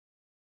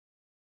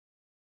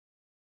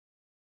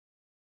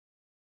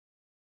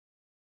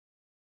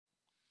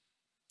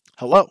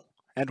Hello,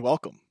 and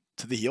welcome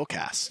to the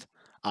HEALcast.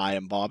 I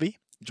am Bobby,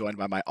 joined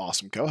by my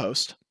awesome co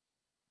host.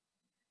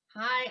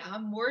 Hi,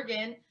 I'm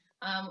Morgan.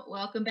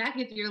 Welcome back.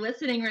 If you're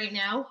listening right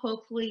now,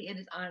 hopefully it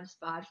is on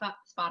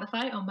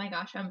Spotify. Oh my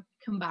gosh, I'm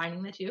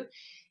combining the two.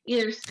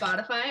 Either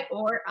Spotify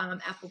or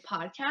Apple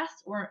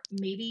Podcasts or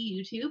maybe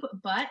YouTube.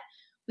 But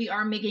we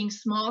are making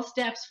small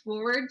steps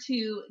forward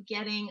to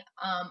getting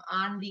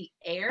on the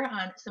air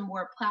on some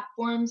more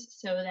platforms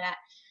so that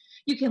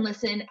you can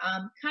listen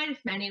kind of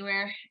from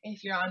anywhere.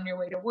 If you're on your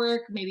way to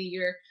work, maybe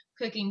you're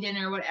cooking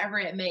dinner, whatever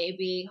it may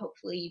be,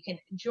 hopefully you can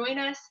join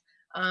us.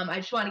 I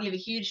just want to give a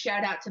huge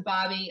shout out to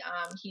Bobby.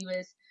 He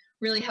was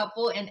really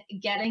helpful in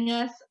getting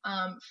us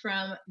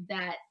from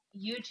that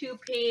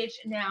YouTube page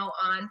now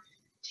on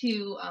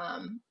to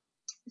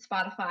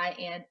Spotify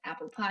and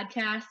Apple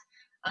Podcasts.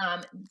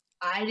 Um,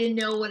 I didn't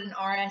know what an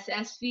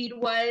RSS feed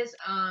was,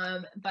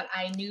 but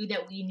I knew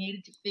that we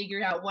needed to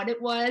figure out what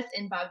it was,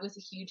 and Bobby was a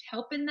huge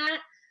help in that.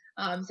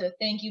 So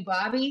thank you,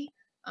 Bobby,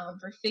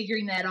 for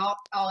figuring that all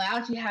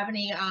out. Do you have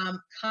any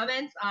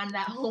comments on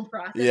that whole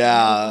process? I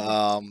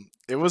know it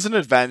was It was an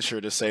adventure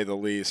to say the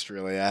least.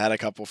 Really, I had a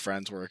couple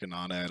friends working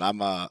on it.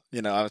 I'm a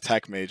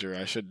tech major.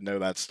 I should know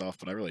that stuff,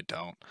 but I really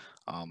don't.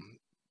 Um,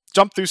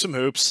 Jumped through some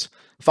hoops.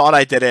 Thought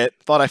I did it.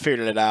 Thought I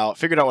figured it out.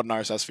 Figured out what an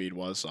RSS feed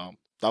was. So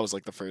that was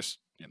like the first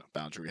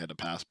boundary we had to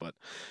pass. But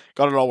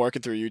got it all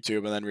working through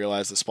YouTube, and then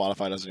realized that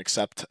Spotify doesn't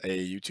accept a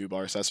YouTube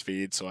RSS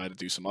feed, so I had to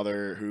do some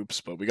other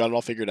hoops. But we got it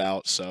all figured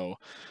out. So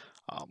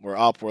we're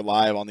up, we're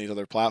live on these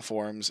other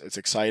platforms. It's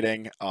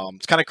exciting.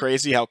 It's kind of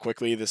crazy how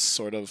quickly this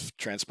sort of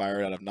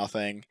transpired out of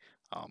nothing.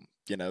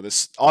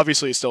 This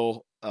obviously is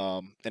still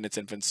in its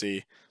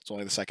infancy. It's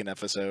only the second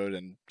episode,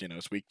 and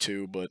it's week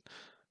 2, but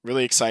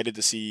really excited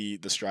to see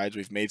the strides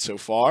we've made so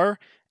far,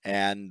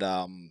 and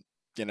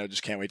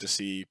just can't wait to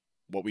see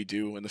what we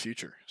do in the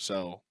future.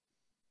 So,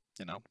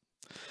 you know,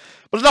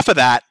 but enough of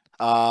that.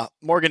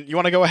 Morgan, you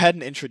want to go ahead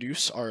and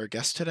introduce our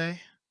guest today,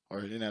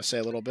 or say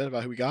a little bit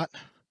about who we got?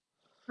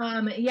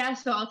 Yeah,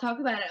 so I'll talk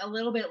about it a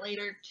little bit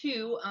later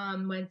too,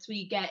 once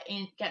we get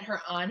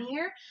her on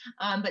here.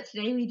 But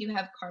today we do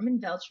have Carmen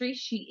Veltri.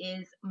 She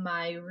is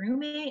my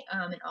roommate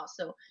and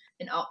also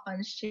an alt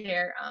funds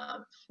chair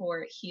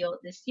for HEAL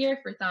this year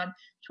for Thon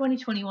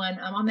 2021.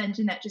 I'll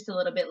mention that just a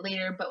little bit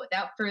later, but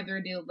without further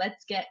ado,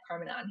 let's get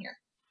Carmen on here.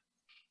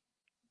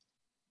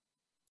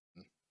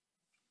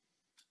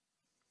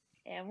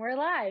 And we're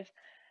live.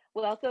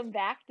 Welcome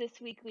back. This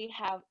week we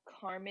have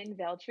Carmen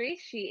Veltri.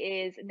 She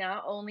is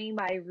not only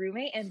my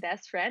roommate and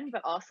best friend,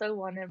 but also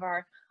one of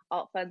our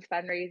Alt Funds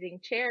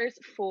fundraising chairs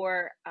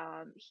for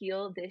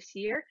HEAL this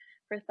year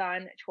for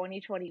Thon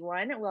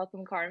 2021.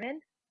 Welcome, Carmen.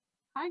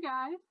 Hi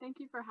guys, thank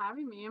you for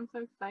having me. I'm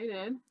so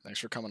excited. Thanks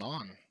for coming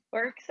on.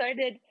 We're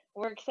excited.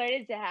 We're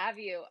excited to have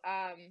you.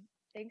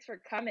 Thanks for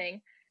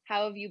coming.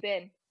 How have you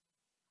been?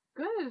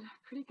 Good,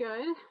 pretty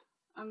good.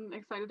 I'm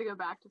excited to go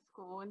back to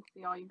school and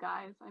see all you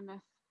guys. I miss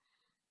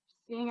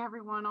seeing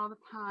everyone all the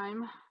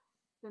time.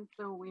 It's been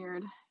so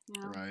weird,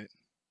 Right.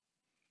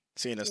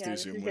 Seeing us Yeah, through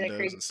this Zoom has been a windows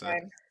crazy instead.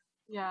 time.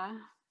 Yeah,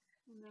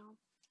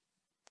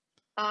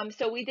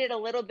 So we did a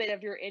little bit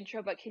of your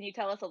intro, but can you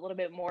tell us a little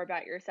bit more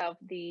about yourself,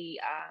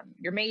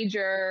 your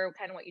major,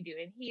 kind of what you do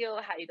in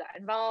HEAL, how you got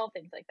involved,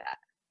 things like that?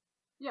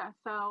 Yeah,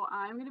 so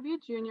I'm going to be a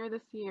junior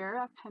this year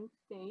at Penn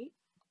State.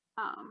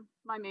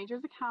 My major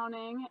is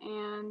accounting,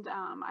 and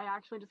I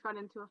actually just got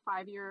into a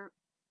 5-year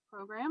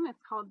program.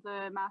 It's called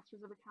the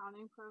Masters of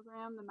Accounting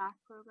program, the MAC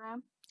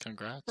program.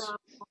 Congrats. So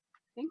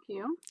thank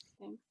you.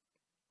 Thanks.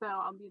 So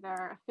I'll be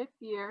there a 5th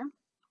year.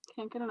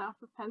 Can't get enough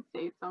of Penn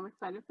State, so I'm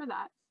excited for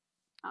that.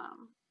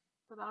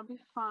 So that'll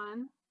be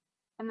fun.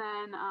 And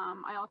then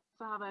I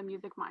also have a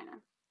music minor.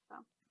 So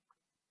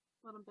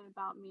a little bit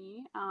about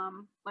me.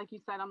 Like you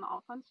said, I'm the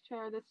Alt Funds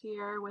chair this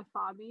year with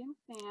Bobby and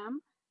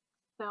Sam.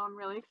 So I'm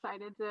really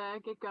excited to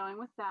get going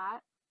with that.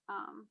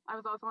 I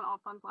was also on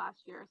Alt Funds last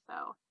year,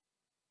 so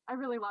I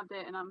really loved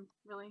it, and I'm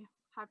really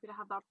happy to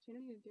have the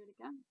opportunity to do it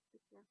again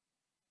this year.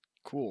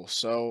 Cool.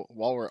 So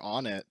while we're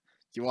on it,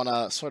 do you want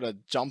to sort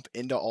of jump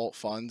into alt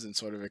funds and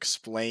sort of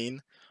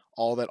explain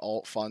all that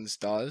alt funds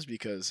does?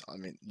 Because, I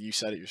mean, you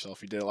said it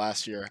yourself. You did it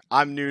last year.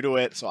 I'm new to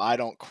it, so I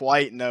don't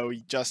quite know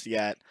just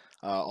yet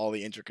all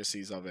the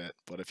intricacies of it.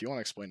 But if you want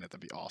to explain it, that'd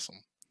be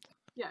awesome.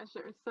 Yeah,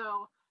 sure.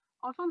 So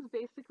Alt Funds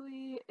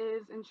basically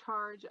is in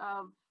charge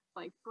of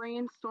like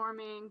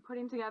brainstorming,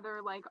 putting together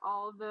like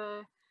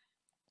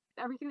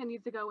everything that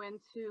needs to go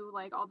into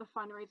like all the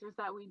fundraisers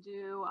that we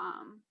do.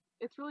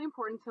 It's really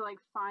important to like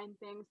find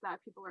things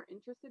that people are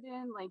interested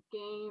in, like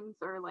games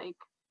or like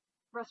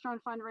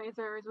restaurant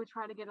fundraisers. We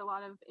try to get a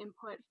lot of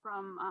input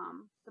from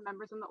the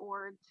members in the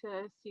org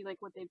to see like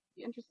what they'd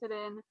be interested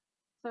in.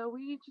 So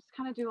we just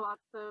kind of do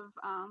lots of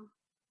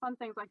fun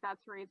things like that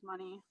to raise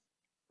money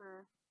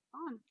for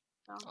fun.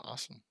 So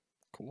Awesome.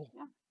 Cool.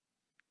 yeah.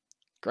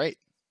 Great.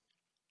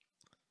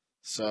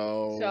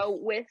 So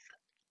with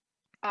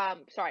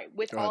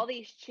go ahead. all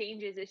these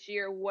changes this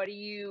year, what do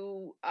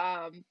you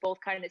both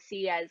kind of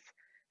see as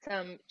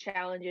some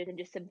challenges and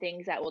just some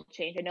things that will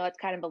change? I know it's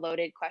kind of a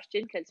loaded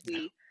question because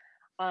we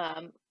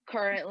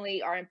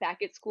currently aren't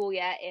back at school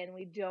yet, and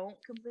we don't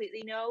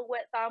completely know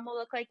what Thom will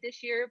look like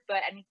this year.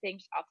 But anything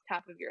just off the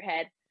top of your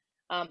head,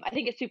 I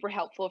think it's super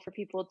helpful for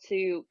people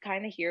to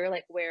kind of hear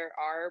like where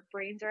our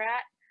brains are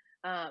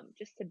at,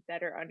 just to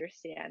better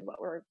understand what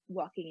we're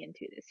walking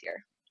into this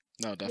year.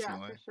 No, Yeah,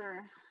 definitely. for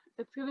sure.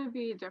 It's gonna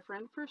be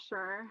different for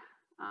sure.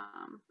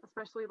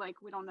 Especially like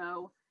we don't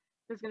know.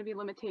 There's gonna be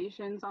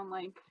limitations on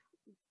like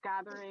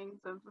gatherings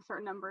of a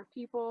certain number of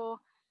people.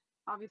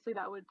 Obviously,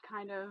 that would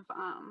kind of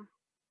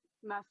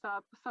mess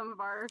up some of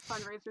our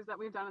fundraisers that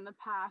we've done in the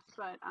past.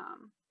 But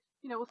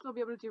we'll still be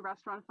able to do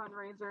restaurant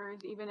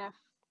fundraisers, even if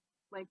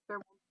like there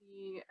won't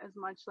be as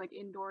much like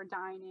indoor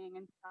dining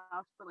and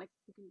stuff. But like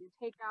we can do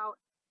takeout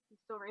and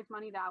still raise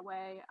money that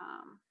way.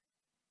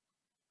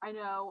 I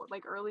know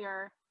like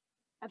earlier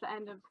at the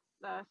end of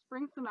the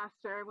spring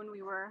semester when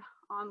we were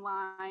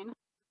online,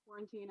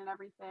 quarantine and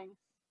everything,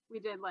 we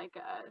did like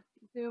a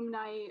Zoom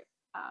night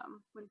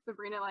when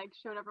Sabrina like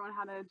showed everyone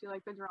how to do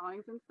like the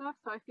drawings and stuff.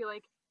 So I feel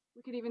like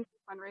we could even do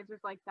fundraisers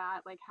like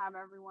that, like have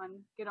everyone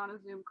get on a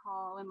Zoom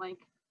call and like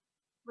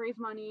raise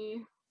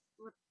money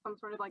with some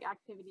sort of like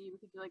activity. We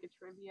could do like a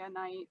trivia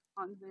night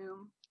on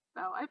Zoom.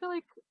 So I feel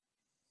like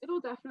it'll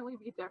definitely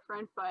be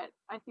different, but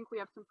I think we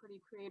have some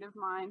pretty creative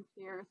minds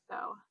here.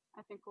 So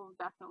I think we'll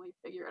definitely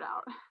figure it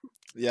out.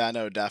 Yeah,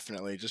 no,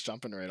 definitely. Just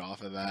jumping right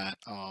off of that.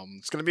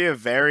 It's going to be a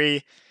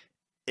very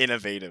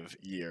innovative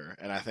year,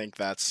 and I think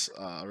that's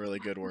a really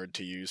good word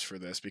to use for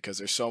this because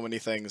there's so many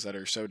things that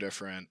are so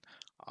different,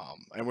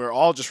 and we're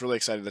all just really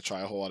excited to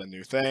try a whole lot of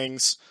new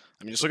things.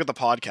 I mean, just look at the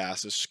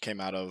podcast. This came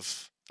out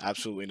of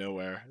absolutely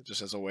nowhere,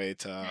 just as a way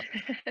to,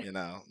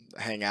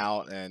 hang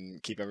out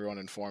and keep everyone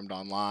informed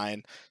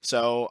online.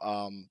 So,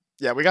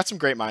 yeah, we got some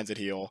great minds at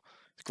Heal.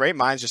 Great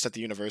minds just at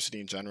the university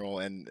in general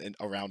and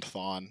around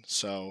Thon.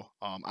 So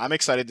I'm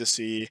excited to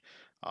see.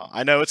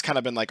 I know it's kind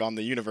of been like on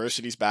the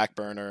university's back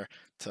burner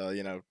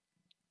to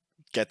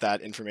get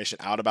that information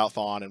out about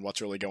Thon and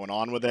what's really going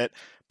on with it.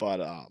 But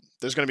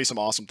there's going to be some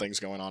awesome things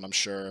going on, I'm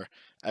sure.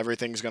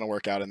 Everything's going to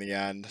work out in the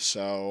end.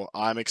 So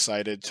I'm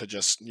excited to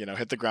just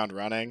hit the ground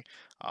running.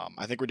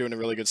 I think we're doing a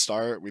really good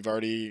start. We've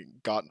already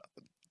got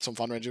some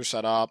fundraisers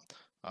set up,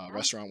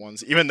 restaurant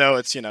ones. Even though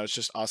it's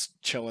just us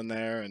chilling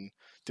there and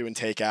doing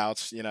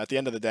takeouts. At the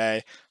end of the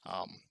day,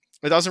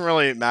 it doesn't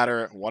really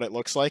matter what it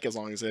looks like as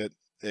long as it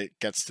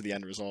gets to the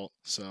end result.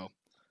 So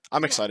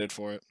I'm Yeah, excited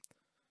for it.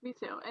 me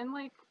too. And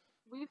like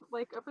we've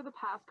like over the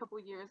past couple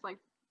years, like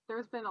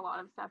there's been a lot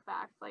of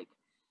setbacks. Like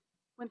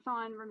when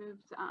Thon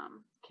removed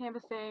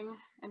canvassing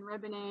and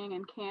ribboning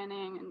and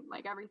canning and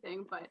like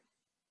everything, but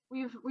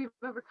we've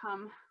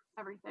overcome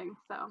everything.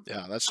 So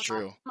Yeah, that's I'm not,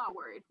 true. I'm not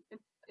worried.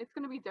 It's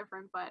gonna be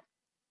different, but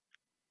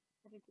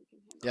I think we can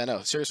handle Yeah, it.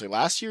 no, seriously,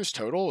 last year's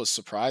total was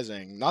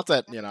surprising. Not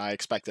that I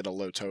expected a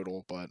low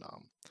total, but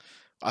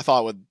I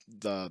thought with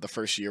the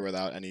first year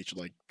without any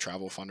like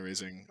travel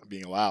fundraising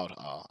being allowed,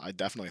 I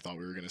definitely thought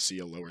we were going to see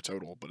a lower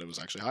total, but it was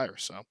actually higher.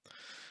 So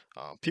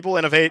people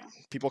innovate,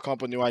 Yeah. people come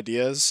up with new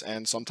ideas,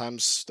 and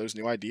sometimes those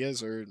new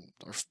ideas are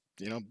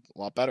a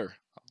lot better.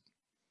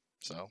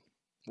 So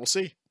we'll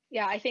see.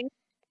 Yeah, I think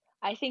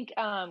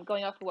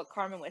going off of what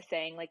Carmen was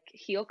saying, like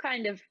Heal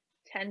kind of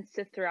tends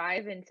to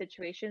thrive in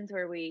situations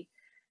where we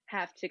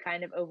have to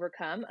kind of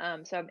overcome.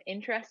 So I'm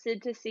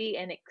interested to see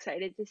and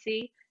excited to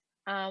see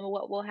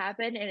what will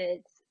happen, and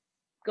it's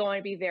going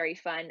to be very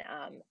fun.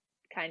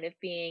 Kind of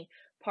being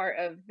part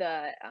of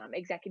the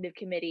executive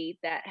committee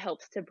that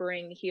helps to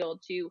bring Heal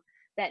to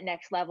that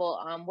next level,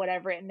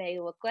 whatever it may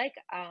look like.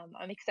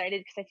 I'm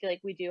excited because I feel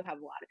like we do have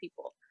a lot of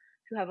people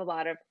who have a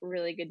lot of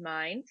really good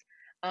minds,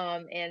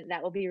 and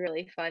that will be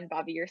really fun.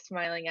 Bobby, you're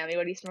smiling at me.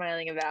 What are you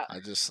smiling about?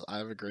 I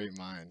have a great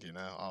mind,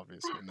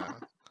 obviously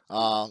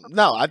no.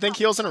 No, I think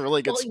Heel's in a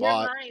really good Well, your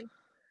spot. mind,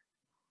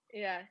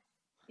 yeah,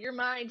 your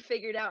mind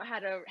figured out how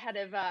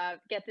to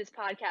get this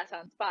podcast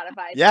on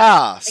Spotify. So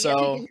Yeah, I guess we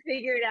so can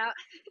figure it out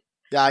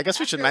yeah, I guess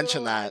we should after a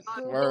mention little that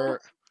Google.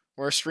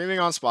 we're streaming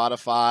on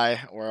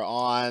Spotify. We're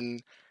on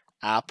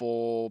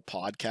Apple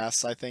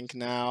Podcasts, I think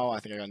now.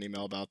 I think I got an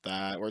email about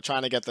that. We're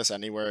trying to get this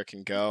anywhere it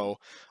can go.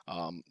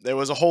 It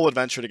was a whole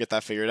adventure to get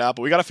that figured out,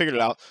 but we got to figure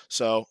it out.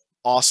 So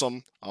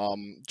awesome.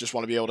 Just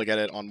want to be able to get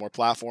it on more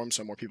platforms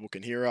so more people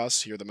can hear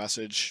us, hear the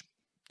message,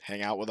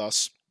 hang out with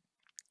us.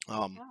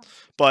 Yeah,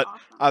 But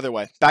awesome. either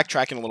way,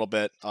 backtracking a little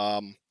bit.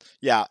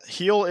 Yeah,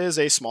 Heal is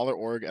a smaller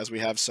org, as we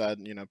have said,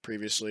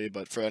 previously.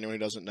 But for anyone who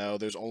doesn't know,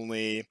 there's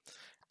only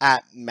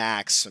at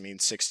max,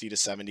 60 to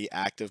 70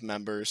 active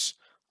members.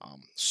 Yeah,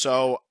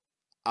 So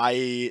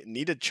I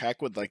need to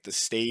check with like the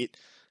state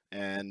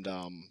and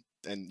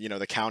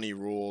the county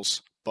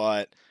rules,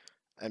 but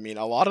a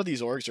lot of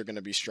these orgs are going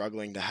to be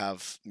struggling to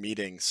have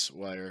meetings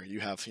where you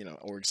have,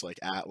 orgs like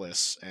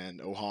Atlas and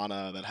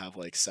Ohana that have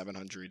like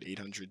 700,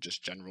 800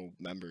 just general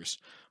members.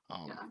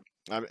 Um,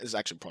 yeah. it's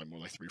actually probably more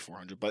like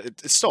 400, but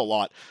it's still a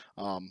lot.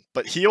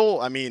 But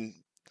Heal,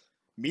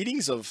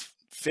 meetings of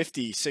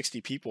 50,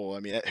 60 people,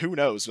 who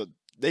knows, but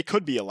they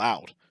could be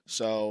allowed.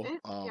 So,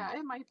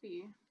 It might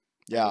be. I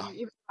yeah, mean,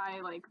 even by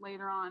like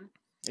later on.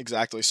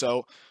 exactly.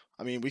 So,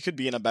 I mean, we could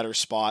be in a better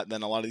spot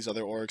than a lot of these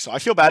other orgs. So I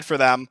feel bad for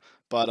them,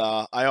 but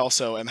I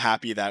also am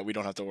happy that we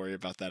don't have to worry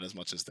about that as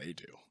much as they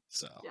do.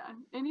 So yeah,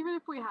 and even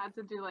if we had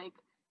to do like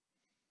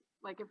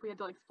if we had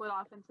to like split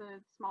off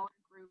into smaller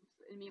groups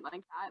and meet like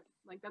that,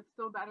 like that's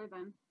still better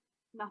than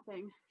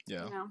nothing.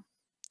 yeah, You know.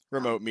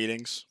 remote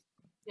meetings.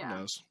 Who Yeah.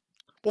 knows?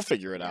 We'll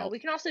figure it Yeah, out. we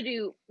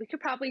could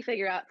probably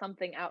figure out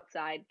something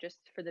outside just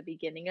for the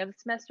beginning of the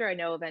semester. I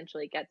know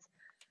eventually it gets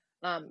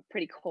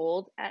pretty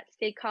cold at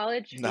State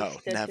College. No, We've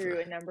stood never. through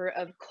a number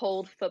of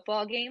cold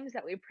football games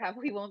that we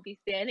probably won't be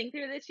standing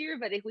through this year,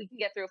 but if we can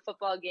get through a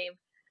football game,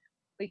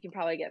 we can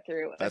probably get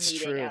through That's a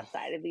meeting true.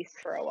 outside at least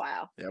for a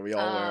while. Yeah, we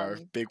all wear our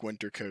big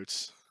winter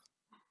coats.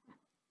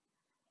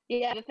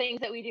 Yeah, the things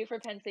that we do for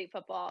Penn State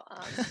football.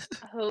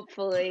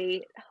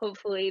 Hopefully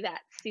that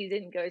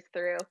season goes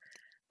through.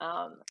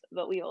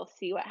 But we will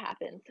see what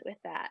happens with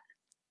that.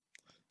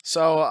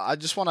 So I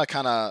just want to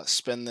kind of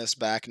spin this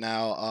back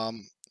now.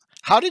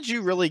 How did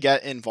you really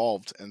get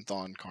involved in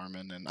Thon,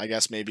 Carmen? And I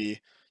guess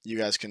maybe you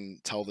guys can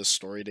tell this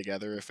story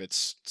together if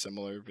it's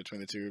similar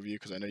between the two of you,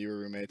 because I know you were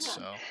roommates. Yeah.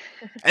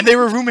 So, and they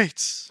were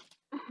roommates.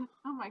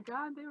 Oh my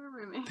God, they were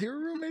roommates. They were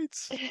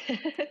roommates.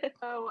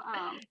 So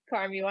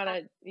Carm, you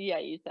wanna? Yeah,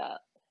 you tell.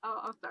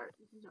 I'll start.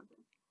 You can jump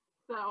in.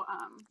 So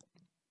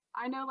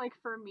I know like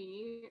for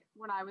me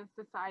when I was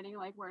deciding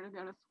like where to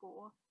go to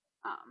school,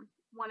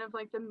 one of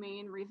like the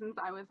main reasons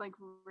I was like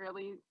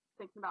really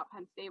thinking about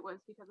Penn State was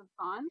because of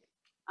Thon.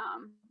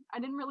 I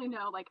didn't really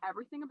know like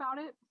everything about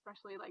it,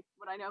 especially like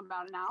what I know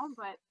about it now,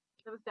 but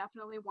it was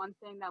definitely one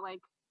thing that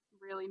like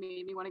really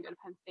made me want to go to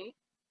Penn State.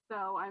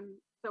 So I'm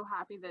so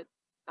happy that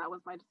that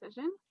was my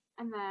decision.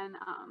 And then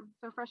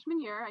so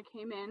freshman year I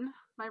came in,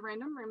 my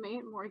random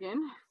roommate Morgan,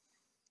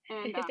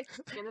 and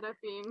we ended up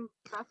being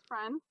best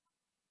friends.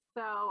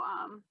 So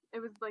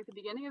it was like the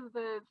beginning of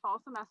the fall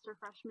semester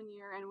freshman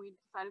year, and we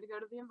decided to go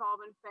to the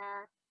involvement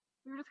fair.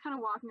 We were just kind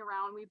of walking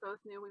around. We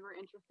both knew we were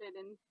interested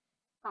in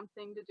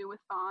something to do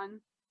with Thon.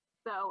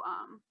 So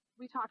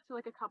we talked to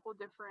like a couple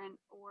different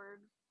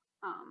orgs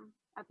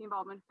at the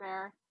involvement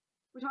fair.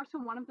 We talked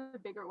to one of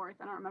the bigger orgs.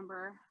 I don't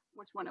remember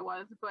which one it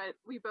was, but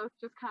we both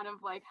just kind of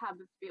like had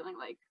this feeling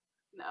like,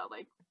 no,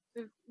 like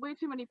there's way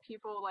too many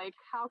people. Like,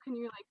 how can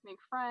you like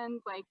make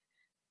friends? Like,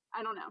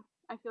 I don't know.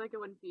 I feel like it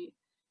wouldn't be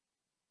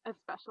as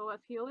special as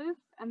HEAL is.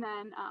 And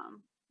then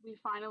we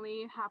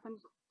finally happened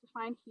to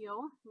find HEAL.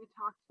 We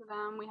talked to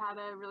them. We had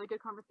a really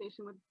good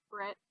conversation with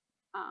Britt.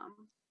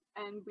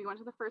 And we went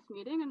to the first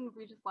meeting and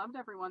we just loved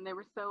everyone. They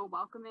were so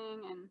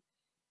welcoming and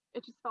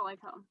it just felt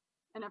like home.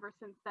 And ever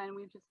since then,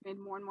 we've just made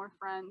more and more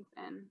friends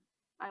and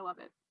I love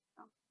it.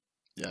 So.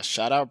 Yeah,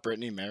 shout out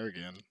Brittany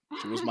Merrigan.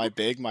 She was my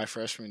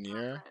freshman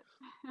year.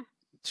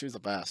 She was the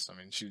best. I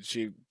mean,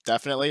 she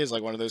definitely is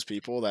like one of those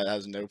people that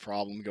has no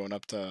problem going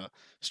up to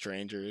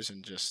strangers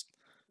and just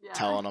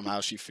telling them how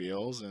she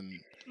feels,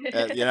 and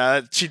you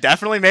know, she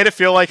definitely made it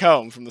feel like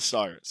home from the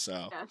start. So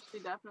yeah, she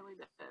definitely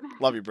did.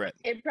 Love you, Britt.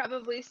 It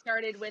probably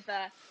started with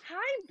a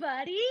 "Hi,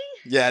 buddy."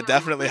 Yeah,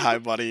 definitely, hi,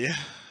 buddy.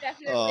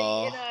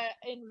 Definitely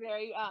in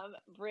very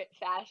Brit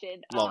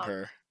fashion. Love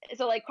her.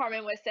 So like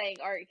Carmen was saying,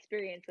 our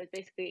experience was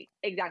basically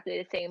exactly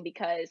the same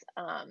because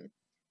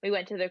we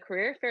went to the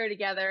career fair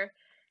together.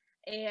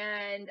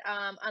 And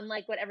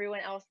unlike what everyone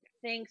else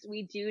thinks,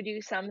 we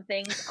do some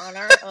things on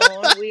our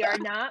own. We are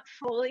not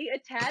fully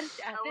attached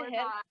at the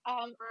hip. For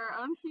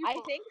our own people. I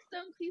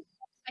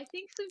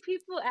think some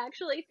people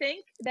actually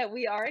think that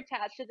we are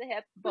attached to the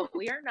hip, but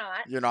we are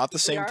not. You're not the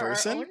same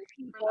person? Our own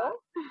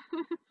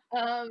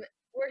people.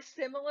 We're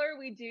similar.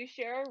 We do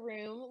share a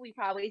room. We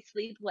probably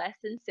sleep less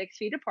than 6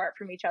 feet apart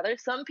from each other.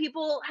 Some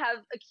people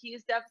have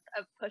accused us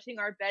of pushing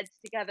our beds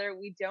together.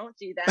 We don't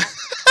do that.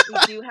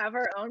 We do have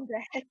our own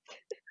beds.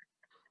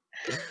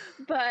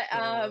 But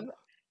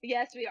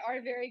yes, we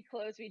are very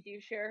close. We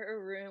do share a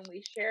room.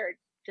 We share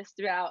just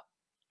about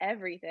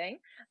everything.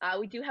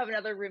 We do have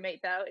another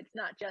roommate though. It's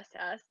not just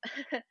us.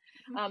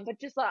 But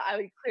just thought I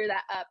would clear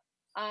that up.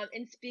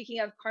 And speaking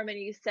of Carmen,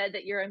 you said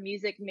that you're a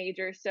music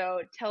major,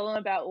 so tell them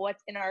about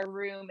what's in our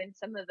room and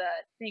some of the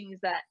things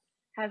that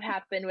have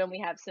happened when we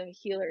have some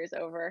healers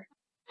over.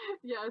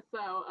 Yeah,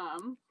 so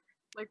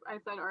like I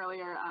said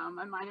earlier, I'm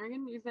minoring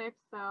in music,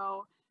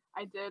 so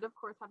I did, of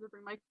course, have to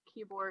bring my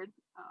keyboard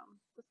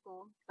to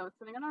school. So it's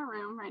sitting in our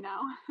room right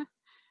now.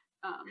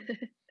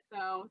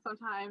 So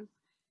sometimes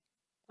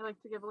I like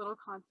to give a little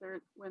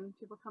concert when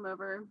people come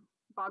over.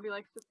 Bobby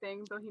likes to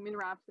sing Bohemian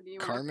Rhapsody.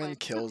 Carmen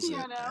kills it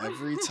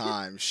every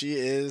time. She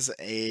is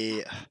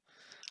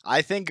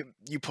I think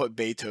you put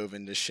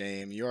Beethoven to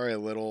shame. You are a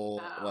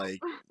little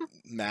like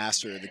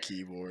master of the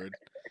keyboard.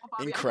 Well,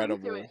 Bobby,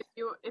 incredible.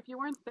 If you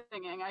weren't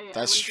singing,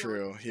 That's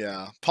true.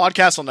 Yeah,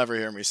 podcast will never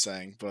hear me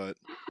sing, but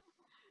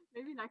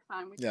maybe next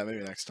time.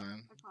 Maybe next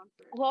time.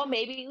 Well,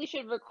 maybe we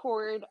should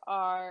record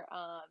our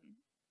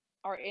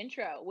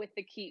intro with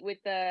the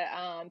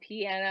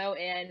piano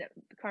and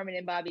Carmen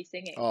and Bobby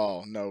singing.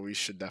 Oh no, we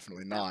should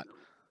definitely not.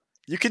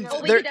 You can.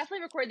 Oh, we could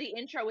definitely record the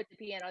intro with the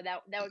piano.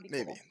 That would be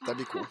maybe cool. That'd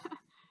be cool.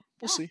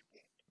 We'll see.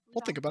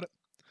 We'll think about it.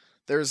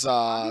 There's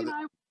Bobby and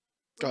I,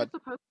 go ahead. We're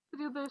supposed to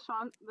do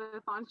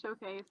the Thon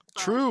showcase.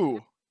 But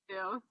True.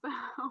 so.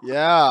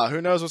 Yeah,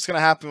 who knows what's gonna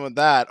happen with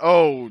that?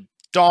 Oh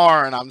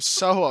darn, I'm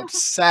so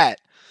upset.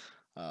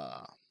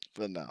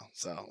 But no,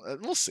 so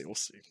we'll see. We'll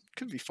see.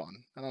 Could be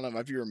fun. I don't know.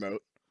 Might be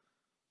remote.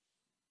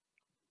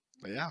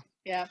 But yeah,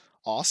 Yeah.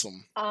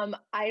 awesome.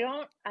 I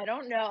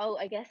don't know.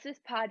 I guess this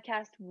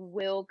podcast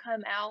will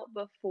come out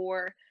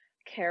before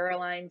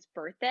Caroline's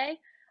birthday.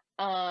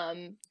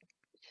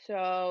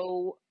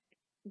 So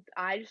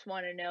I just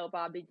want to know,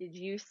 Bobby, did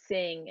you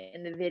sing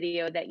in the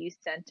video that you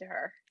sent to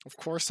her? Of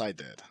course I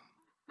did.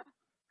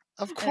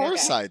 Of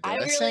course Okay. I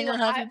did. I sang her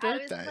happy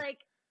birthday.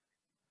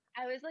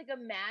 I was like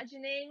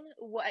imagining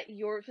what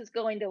yours was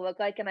going to look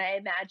like, and I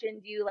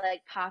imagined you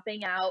like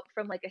popping out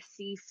from like a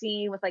sea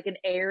scene with like an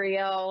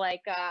Ariel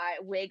like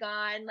wig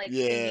on, like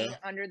singing Yeah.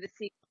 under the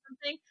sea or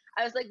something.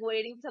 I was like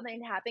waiting for something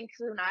to happen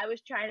because when I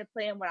was trying to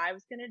plan what I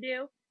was gonna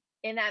do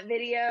in that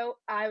video,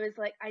 I was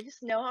like, I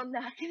just know I'm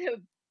not gonna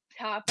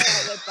top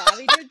out what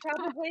Bobby did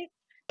probably,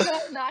 so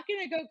I'm not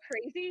gonna go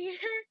crazy here.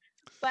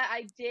 But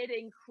I did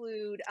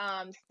include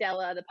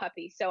Stella the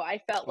puppy, so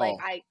I felt like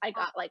Oh. I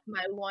got like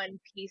my one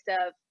piece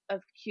of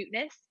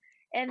cuteness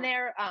in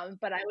there.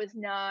 But I was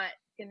not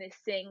gonna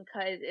sing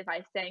because if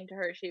I sang to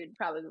her, she would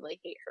probably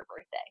hate her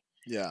birthday.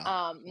 Yeah.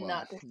 Well,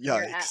 Not the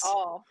singer at yikes.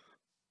 all.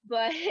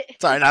 But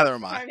Sorry, neither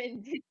am I.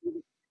 Carmen,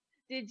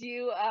 did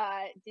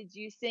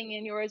you sing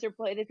in yours or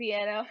play the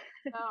piano?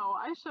 No,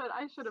 I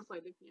should have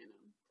played the piano.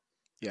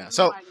 Yeah. I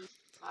So know I didn't do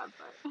that,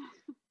 but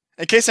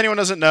in case anyone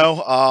doesn't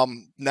know,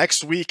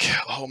 next week,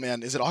 oh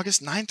man, is it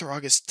August 9th or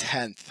August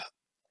 10th?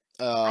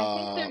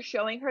 I think they're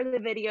showing her the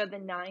video the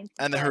 9th.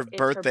 And but her it's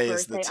birthday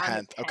is the on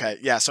 10th. Okay,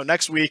 yeah. So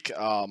next week,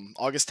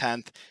 August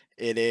 10th,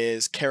 it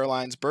is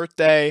Caroline's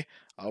birthday.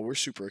 We're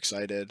super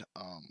excited.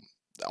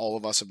 All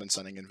of us have been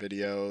sending in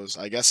videos.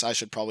 I guess I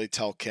should probably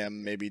tell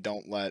Kim maybe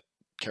don't let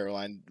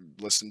Caroline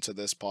listen to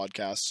this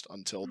podcast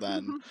until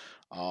then.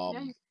 yeah,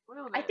 you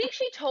spoiled it. I think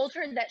she told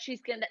her that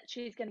she's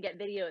gonna get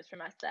videos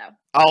from us though.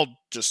 I'll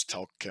just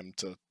tell Kim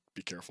to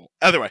be careful.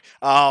 Either way,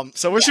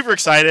 so we're Yeah, super okay,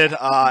 excited.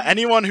 yeah.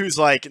 Anyone who's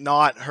like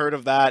not heard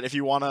of that, if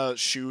you want to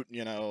shoot,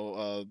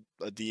 a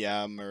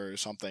DM or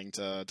something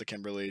to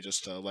Kimberly,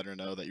 just to let her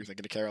know that you're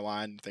thinking of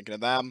Caroline, thinking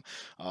of them,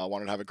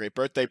 wanted to have a great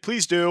birthday,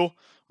 please do.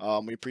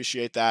 We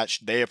appreciate that.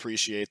 They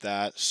appreciate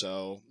that.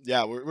 So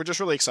yeah, we're just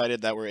really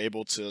excited that we're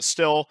able to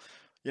still.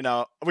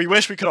 We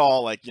wish we could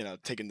all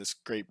taken this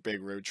great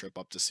big road trip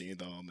up to see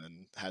them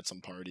and had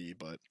some party,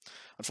 but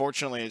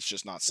unfortunately it's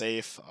just not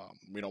safe.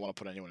 We don't want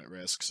to put anyone at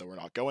risk, so we're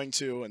not going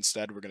to.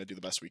 Instead, we're going to do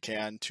the best we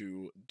can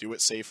to do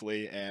it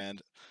safely,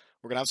 and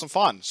we're going to have some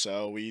fun.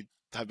 So we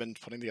have been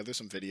putting together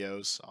some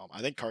videos. I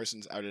think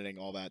Carson's editing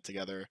all that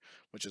together,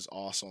 which is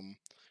awesome.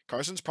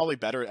 Carson's probably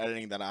better at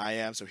editing than I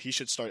am, so he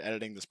should start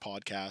editing this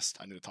podcast.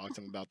 I need to talk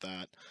to him about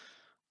that.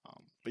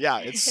 But yeah,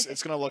 it's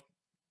going to look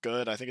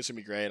good. I think it's gonna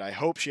be great. I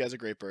hope she has a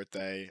great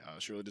birthday.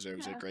 She really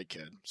deserves it. Great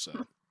kid.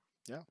 So,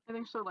 yeah. I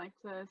think she'll like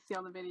to see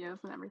all the videos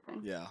and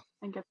everything. Yeah.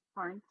 And get the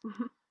cards.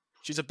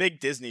 She's a big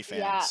Disney fan,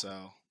 Yeah.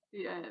 so. She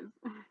is.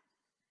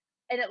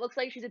 And it looks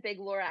like she's a big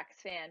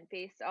Lorax fan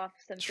based off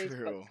some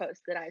Facebook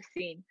posts that I've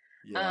seen.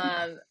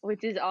 Yeah.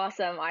 Which is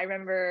awesome. I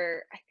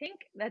remember. I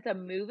think that's a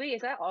movie.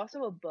 Is that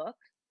also a book?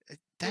 It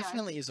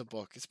definitely is a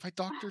book. It's by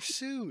Dr.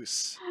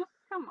 Seuss.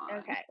 Come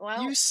on. Okay.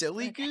 Well. You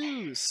silly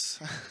goose.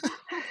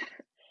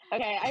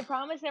 Okay, I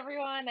promise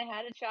everyone I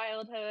had a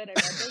childhood. I read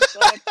those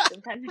books.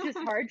 Sometimes it's just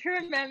hard to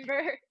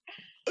remember.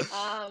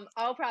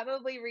 I'll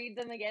probably read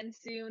them again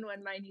soon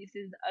when my niece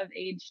is of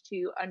age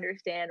to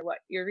understand what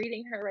you're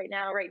reading her right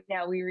now. Right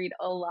now, we read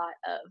a lot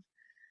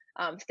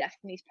of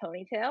Stephanie's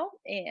Ponytail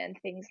and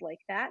things like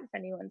that, if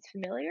anyone's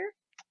familiar.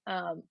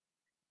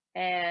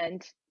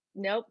 And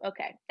nope.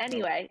 Okay.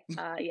 Anyway,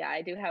 yeah,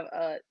 I do have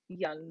a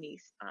young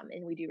niece,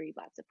 and we do read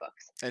lots of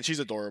books. And she's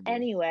adorable.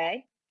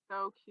 Anyway.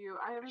 So cute.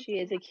 She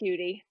is a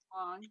cutie.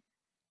 Long.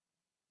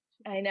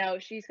 I know.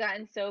 She's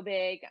gotten so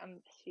big.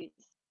 She's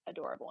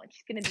adorable, and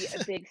she's going to be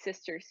a big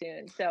sister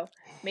soon. So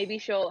maybe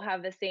she'll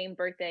have the same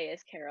birthday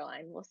as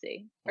Caroline. We'll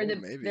see. Or the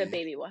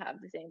baby will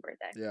have the same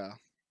birthday. Yeah.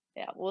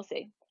 Yeah, we'll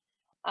see.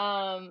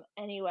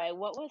 Anyway,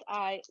 what was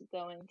I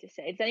going to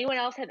say? Does anyone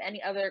else have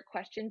any other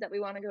questions that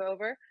we want to go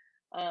over?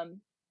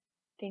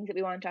 Things that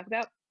we want to talk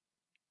about?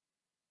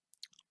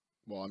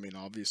 Well, I mean,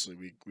 obviously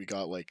we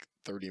got like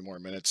 35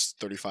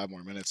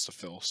 more minutes to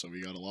fill, so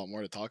we got a lot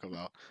more to talk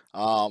about.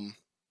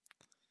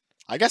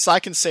 I guess I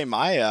can say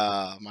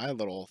my my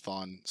little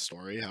Thon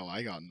story, how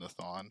I got into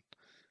Thon.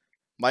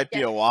 Might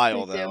be a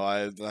while though.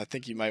 I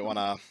think you might want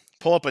to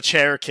pull up a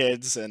chair,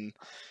 kids, and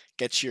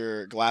get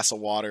your glass of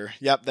water.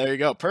 Yep, there you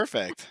go.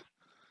 Perfect.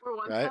 We're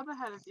one step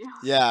ahead of you.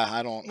 Yeah,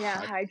 I don't.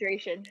 Yeah,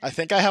 hydration. I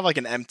think I have like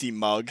an empty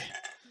mug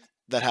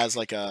that has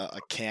like a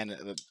can.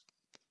 It's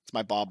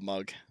my Bob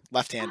mug.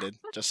 Left-handed,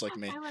 just like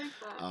me. I like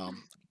that.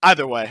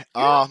 Either way,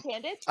 You're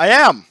left-handed? I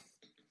am.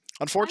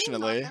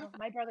 Unfortunately,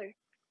 my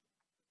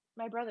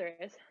brother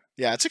is.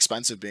 Yeah, it's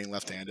expensive being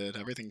left-handed.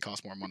 Everything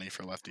costs more money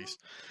for lefties.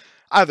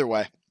 Either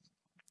way,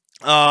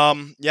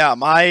 yeah,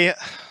 my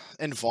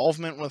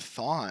involvement with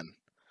Thon.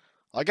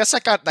 I guess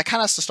that kind of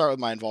has to start with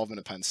my involvement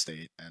at Penn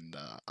State, and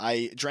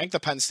I drank the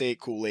Penn State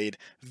Kool-Aid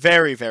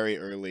very, very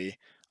early.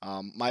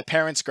 My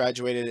parents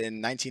graduated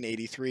in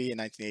 1983 and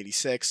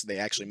 1986. They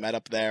actually met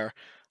up there.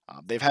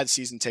 They've had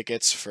season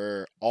tickets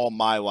for all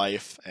my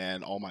life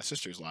and all my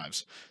sister's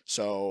lives.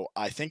 So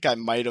I think I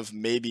might have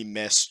maybe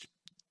missed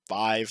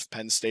 5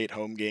 Penn State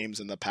home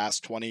games in the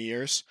past 20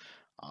 years.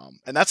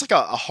 And that's like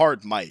a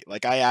hard might.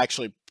 Like I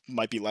actually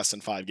might be less than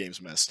 5 games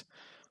missed.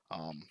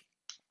 Um,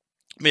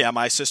 but yeah,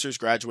 my sisters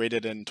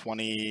graduated in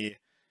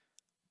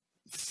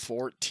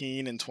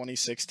 2014 and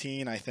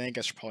 2016. I think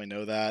I should probably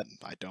know that.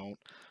 I don't.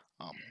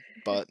 Um,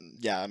 but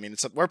yeah, I mean,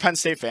 we're a Penn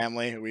State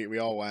family. We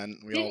all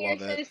went. We Didn't all your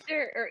love it.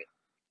 sister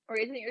or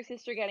isn't your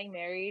sister getting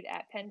married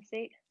at Penn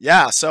State?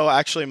 Yeah. So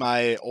actually,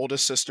 my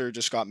oldest sister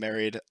just got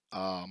married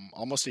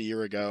almost a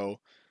year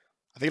ago.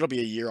 I think it'll be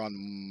a year on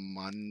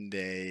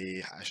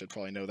Monday. I should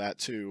probably know that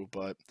too.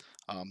 But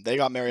they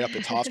got married up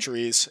at Toft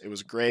Trees. It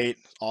was great.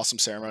 Awesome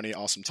ceremony,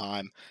 awesome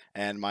time.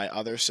 And my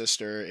other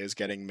sister is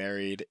getting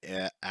married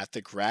at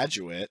the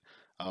Graduate,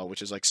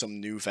 which is like some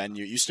new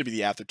venue. It used to be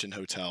the Atherton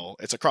Hotel.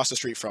 It's across the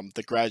street from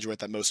the Graduate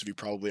that most of you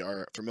probably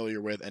are familiar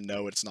with. And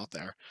no, it's not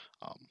there.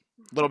 A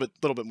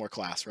little bit more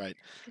class, right?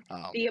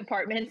 The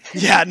apartments.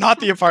 Yeah, not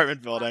the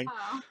apartment building.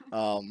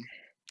 Wow.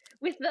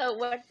 With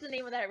what's the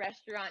name of that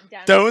restaurant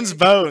down Doan's here?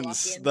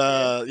 Bones. Walk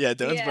into?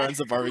 Doan's Yeah. Bones,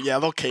 the barbecue. Yeah,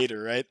 they'll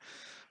cater, right?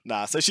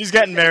 Nah, so she's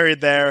getting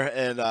married there,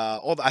 and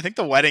I think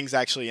the wedding's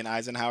actually in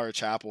Eisenhower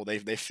Chapel.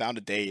 They found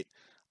a date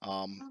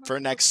for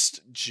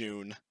next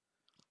June,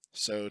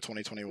 so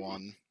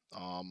 2021.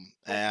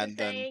 And then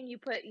saying you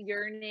put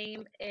your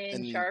name in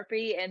and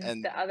Sharpie and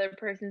and the other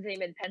person's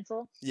name in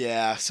pencil.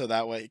 yeah, so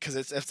that way, because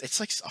it's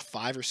like a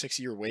 5 or 6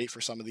 year wait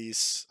for some of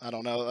these. I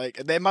don't know, like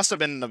they must have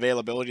been an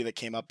availability that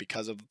came up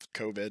because of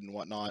COVID and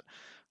whatnot.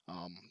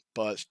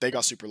 But they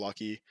got super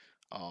lucky.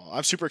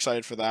 I'm super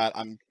excited for that.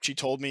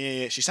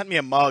 She sent me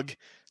a mug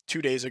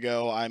 2 days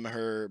ago. I'm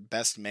her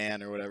best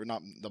man or whatever,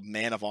 not the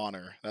man of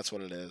honor. That's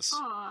what it is.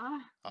 Aw.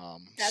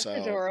 That's So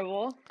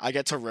adorable. I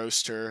get to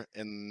roast her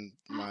in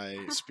my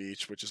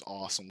speech, which is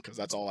awesome because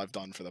that's all I've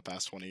done for the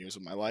past 20 years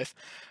of my life.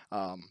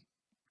 But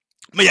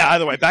yeah,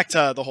 either way, back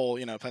to the whole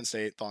Penn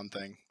State thon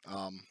thing.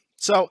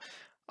 So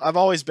I've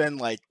always been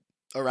like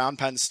around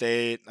Penn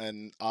State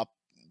and up.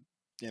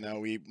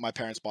 My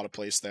parents bought a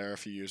place there a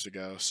few years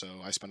ago, so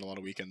I spend a lot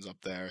of weekends up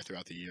there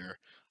throughout the year.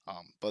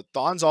 But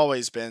thon's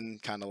always been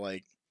kind of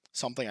like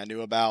something I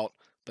knew about,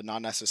 but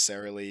not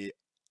necessarily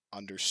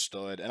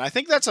understood. And I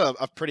think that's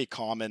a pretty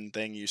common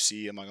thing you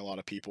see among a lot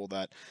of people,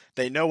 that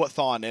they know what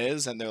thon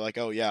is and they're like,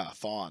 oh yeah,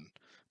 thon.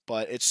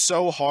 But it's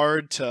so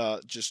hard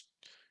to just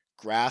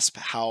grasp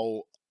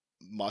how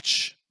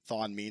much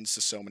thon means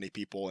to so many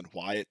people and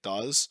why it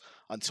does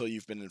until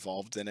you've been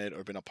involved in it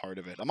or been a part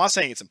of it. I'm not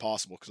saying it's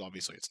impossible, because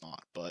obviously it's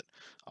not, but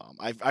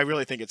I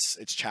really think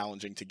it's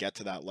challenging to get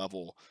to that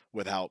level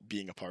without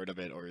being a part of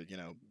it or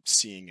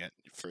seeing it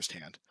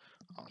firsthand.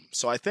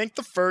 So I think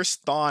the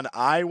first thon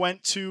I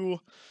went to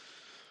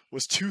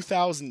was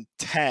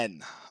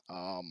 2010.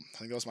 I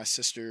think it was my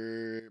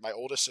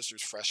oldest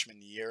sister's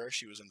freshman year.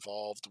 She was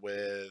involved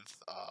with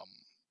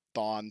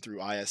thon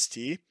through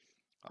IST.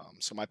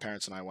 So my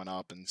parents and I went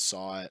up and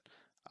saw it.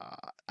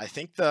 I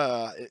think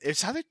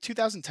it's either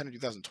 2010 or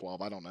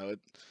 2012. I don't know.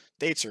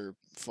 Dates are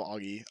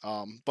foggy.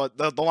 But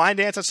the line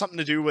dance has something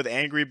to do with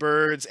Angry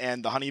Birds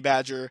and the Honey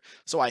Badger.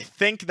 So I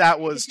think that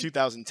was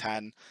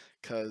 2010,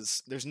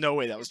 because there's no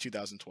way that was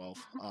 2012.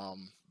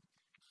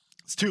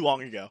 It's too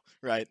long ago,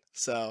 right?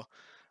 So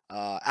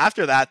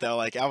after that, though,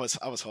 like I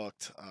was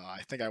hooked.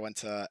 I think I went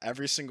to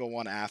every single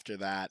one after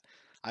that.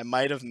 I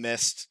might have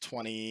missed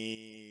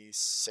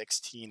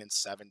 2016 and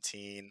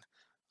 17.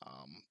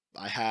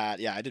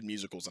 I did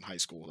musicals in high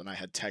school, and I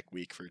had Tech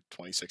Week for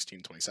 2016,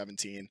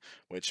 2017,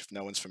 which, if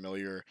no one's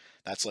familiar,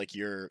 that's like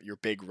your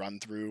big run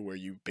through where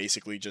you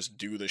basically just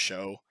do the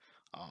show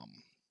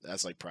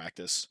as like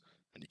practice,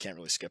 and you can't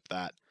really skip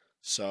that.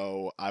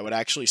 So I would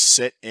actually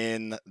sit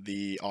in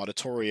the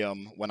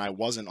auditorium when I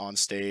wasn't on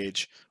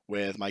stage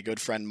with my good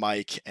friend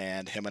Mike,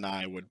 and him and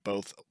I would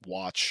both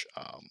watch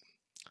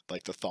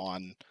like the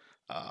thon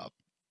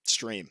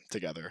stream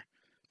together,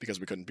 because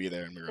we couldn't be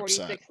there and we were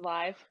 46 upset.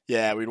 Live.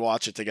 Yeah, we'd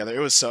watch it together.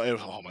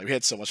 We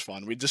had so much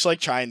fun. We'd just like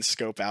try and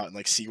scope out and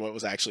like see what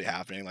was actually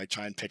happening, like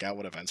try and pick out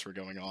what events were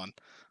going on.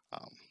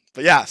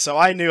 But yeah, so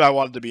I knew I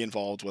wanted to be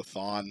involved with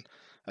thon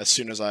as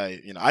soon as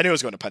I knew I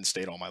was going to Penn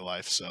State all my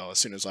life. So as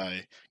soon as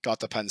I got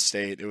to Penn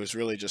State, it was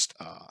really just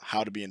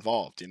how to be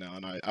involved, and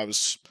I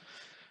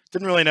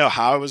didn't really know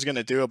how I was going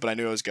to do it, but I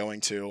knew I was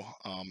going to.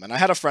 And I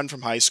had a friend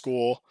from high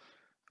school.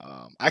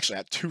 Actually, I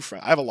had 2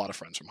 friends. I have a lot of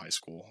friends from high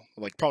school,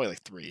 probably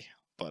like 3,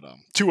 but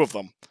 2 of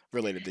them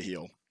related to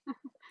Heal.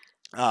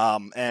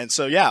 And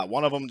so yeah,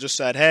 one of them just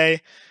said,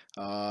 "Hey,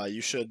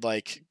 you should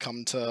like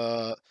come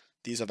to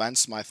these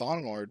events my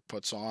thon lord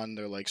puts on.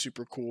 They're like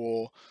super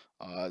cool.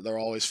 They're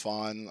always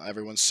fun.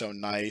 Everyone's so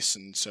nice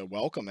and so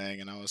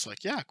welcoming." And I was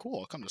like, "Yeah,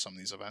 cool. I'll come to some of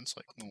these events.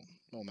 Like,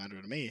 no matter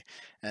to me."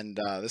 And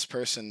this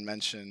person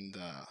mentioned,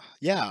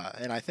 yeah,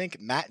 and I think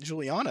Matt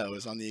Giuliano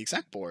is on the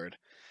exec board.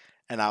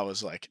 And I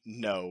was like,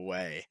 no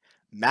way.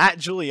 Matt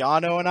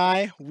Giuliano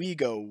and we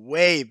go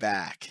way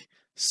back.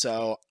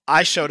 So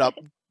I showed up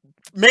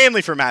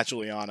mainly for Matt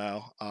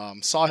Giuliano.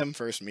 Saw him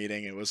first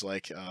meeting. It was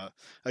like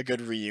a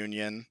good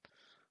reunion.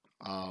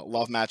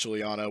 Love Matt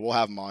Giuliano. We'll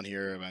have him on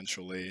here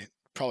eventually,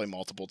 probably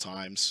multiple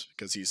times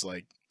because he's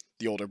like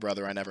the older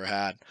brother I never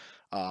had.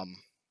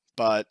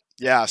 But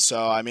yeah,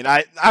 so I mean,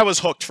 I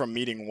was hooked from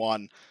meeting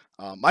one.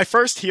 My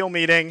first heel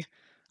meeting,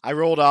 I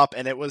rolled up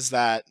and it was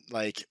that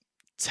like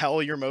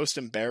tell your most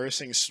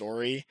embarrassing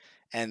story,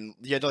 and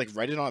you had to like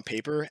write it on a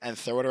paper and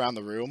throw it around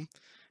the room,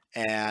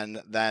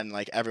 and then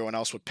like everyone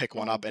else would pick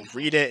one Oh up and gosh.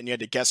 read it, and you had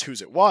to guess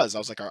whose it was. I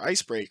was like our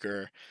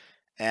icebreaker,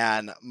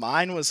 and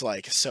mine was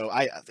like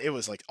it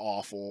was like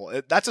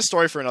awful. That's a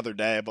story for another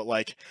day, but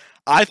like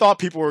I thought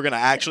people were gonna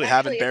actually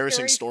have Actually, a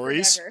embarrassing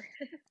story stories. forever.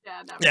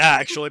 Yeah, never. Yeah,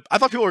 actually, I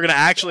thought people were gonna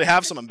actually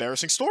have some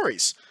embarrassing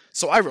stories.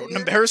 So I wrote an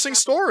Maybe embarrassing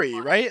that's story,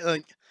 one. right?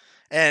 Like,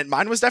 and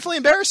mine was definitely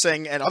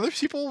embarrassing, and other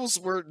people's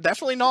were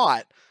definitely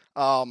not.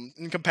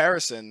 In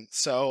comparison,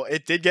 so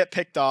it did get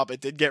picked up,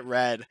 it did get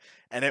read,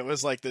 and it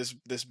was like this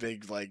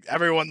big like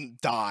everyone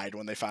died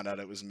when they found out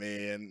it was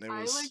me, and it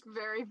I was like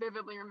very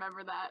vividly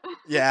remember that.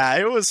 yeah,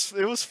 it was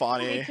Me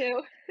funny.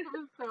 too. It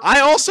was so I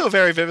funny. also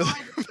very I don't know vividly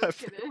why the remember.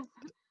 kid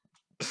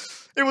is.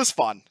 It was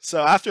fun.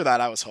 So after that,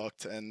 I was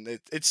hooked, and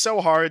it's so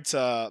hard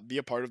to be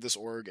a part of this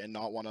org and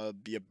not want to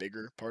be a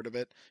bigger part of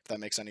it. If that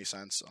makes any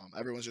sense.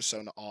 Everyone's just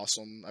so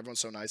awesome. Everyone's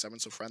so nice.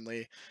 Everyone's so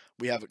friendly.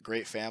 We have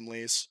great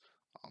families.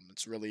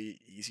 It's really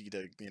easy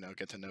to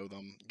get to know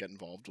them, get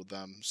involved with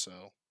them. So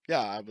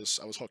yeah, I was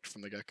hooked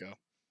from the get go.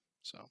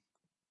 So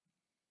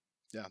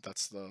yeah,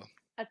 that's the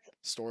That's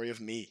story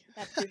of me.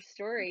 that's your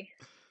story.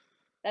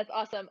 That's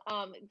awesome.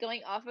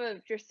 Going off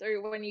of just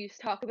or when you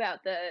talk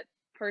about the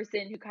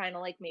person who kind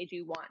of like made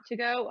you want to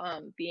go,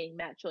 being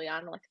Matt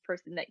Giuliano, like the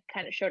person that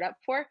kind of showed up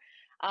for,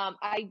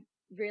 I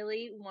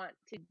really want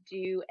to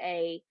do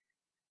a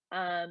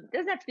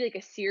doesn't have to be like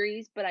a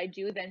series, but I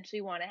do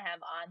eventually want to have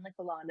on like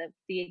a lot of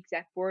the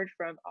exec board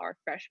from our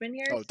freshman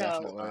year. Oh, So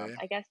definitely.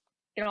 I guess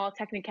in all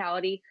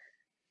technicality,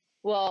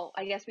 well,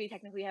 I guess we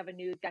technically have a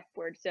new exec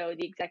board, so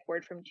the exec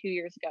board from 2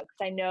 years ago,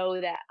 because I know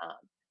that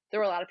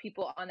there were a lot of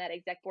people on that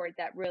exec board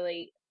that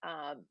really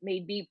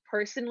made me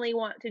personally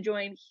want to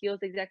join Heal's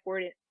exec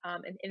board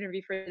and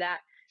interview for that.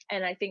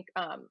 And I think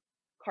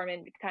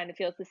Carmen kind of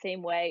feels the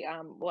same way.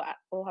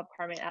 We'll have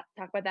Carmen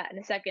talk about that in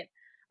a second.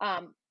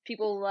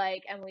 People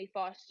like Emily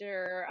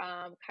Foster,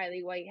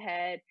 Kylie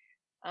Whitehead,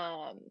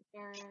 um,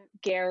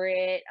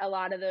 Garrett, a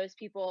lot of those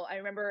people. I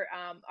remember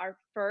our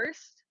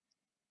first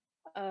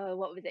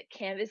what was it,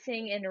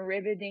 canvassing and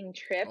riveting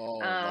trip. Oh,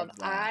 love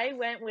that. I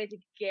went with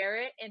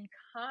Garrett and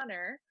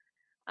Connor,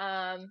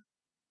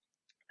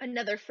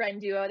 another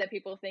friend duo that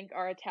people think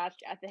are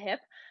attached at the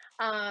hip.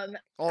 Well,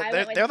 I they're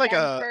went with they're like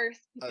them a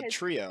first a because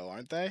trio,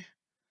 aren't they?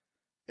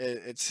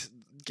 It's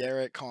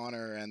Garrett,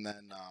 Connor, and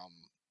then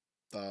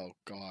oh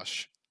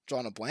gosh,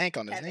 drawing a blank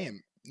on his Kevin,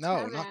 name.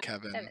 No, not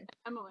Kevin, Kevin.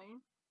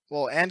 Emily,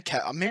 Well, and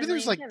maybe Emily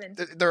there's and like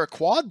Kevin. they're a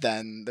quad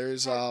then.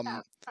 There's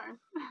yeah, sorry.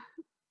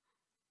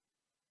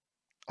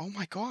 oh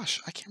my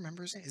gosh, I can't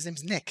remember his name. His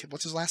name's Nick.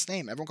 What's his last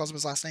name? Everyone calls him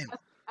his last name.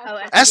 Oh,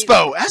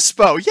 Espo.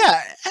 Espo.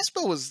 Yeah,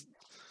 Espo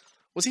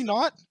was he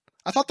not?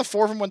 I thought the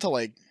four of them went to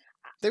like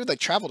they would like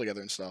travel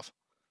together and stuff.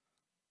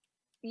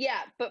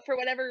 Yeah, but for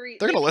whatever reason,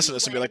 They're gonna listen to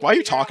this and be like, "Why are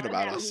you talking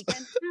about us?"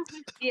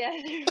 Yeah,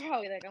 they're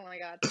probably like, "Oh my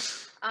god."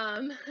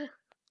 Um.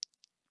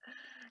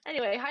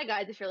 Anyway, hi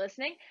guys, if you're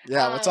listening.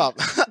 Yeah, what's up?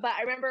 But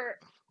I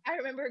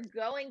remember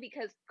going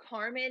because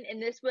Carmen, and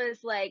this was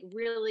like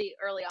really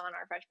early on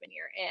our freshman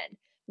year, and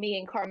me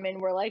and Carmen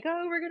were like,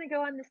 "Oh, we're gonna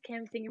go on this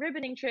canvassing and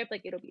ribboning trip.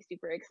 Like, it'll be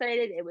super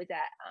excited." It was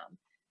at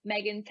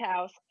Megan's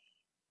house,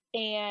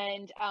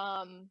 and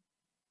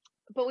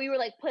but we were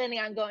like planning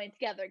on going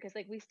together because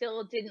like we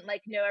still didn't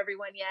like know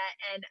everyone yet,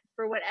 and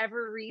for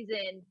whatever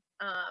reason,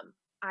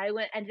 I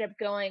ended up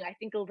going, I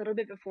think, a little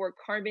bit before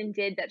Carmen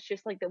did. That's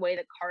just like the way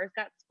the cars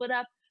got split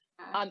up.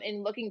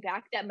 And looking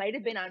back, that might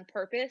have been on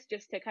purpose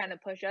just to kind of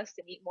push us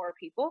to meet more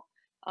people.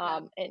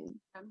 And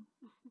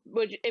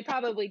which it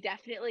probably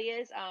definitely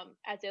is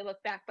as I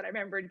look back. But I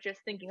remember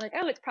just thinking like,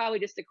 oh, it's probably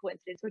just a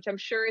coincidence, which I'm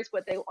sure is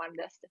what they wanted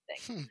us to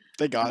think.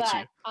 They got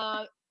you.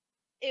 But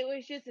it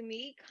was just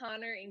me,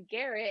 Connor, and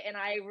Garrett. And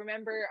I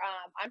remember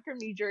I'm from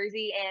New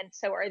Jersey, and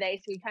so are they.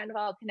 So we kind of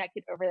all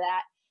connected over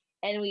that.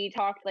 And we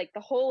talked like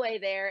the whole way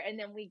there. And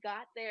then we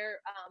got there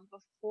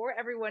before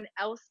everyone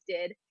else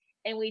did.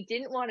 And we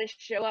didn't want to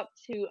show up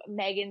to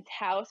Megan's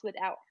house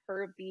without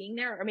her being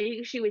there. Or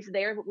maybe she was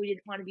there, but we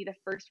didn't want to be the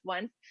first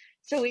one.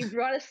 So we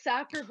brought a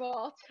soccer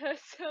ball to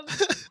some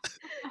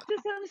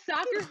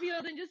soccer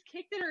field and just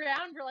kicked it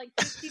around for like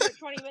 15 or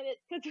 20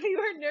 minutes because we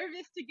were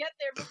nervous to get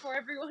there before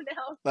everyone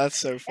else. That's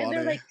so funny. And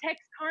they're like,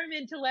 text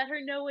Carmen to let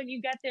her know when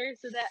you get there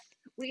so that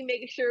we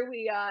make sure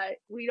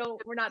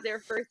we're not there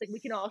first, like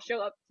we can all show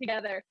up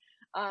together.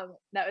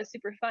 That was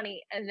super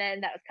funny. And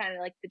then that was kind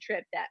of like the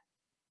trip that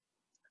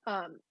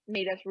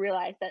made us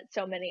realize that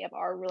so many of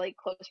our really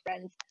close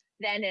friends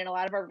then and a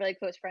lot of our really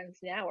close friends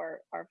now are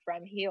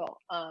from Heal.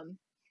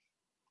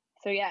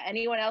 So yeah,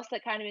 anyone else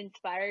that kind of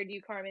inspired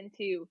you, Carmen,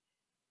 to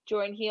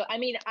join Heal? I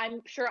mean,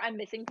 I'm sure I'm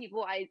missing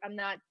people. I'm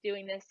not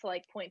doing this to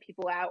like point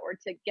people out or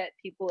to get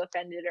people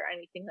offended or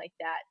anything like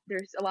that.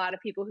 There's a lot of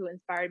people who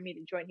inspired me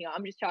to join Heal.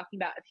 I'm just talking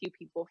about a few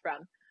people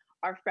from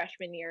our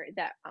freshman year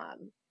that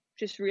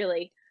just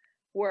really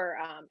were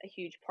a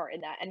huge part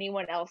in that.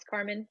 Anyone else,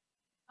 Carmen?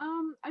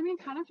 I mean,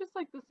 kind of just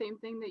like the same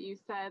thing that you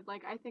said.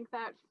 Like, I think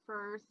that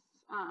first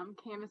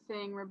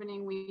canvassing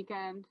ribboning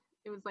weekend,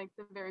 it was like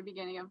the very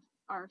beginning of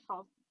our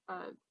fall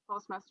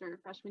semester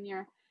freshman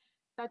year.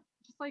 That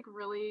just like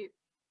really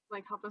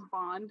like helped us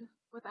bond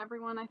with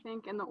everyone. I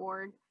think in the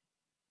org.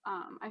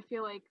 I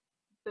feel like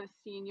the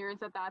seniors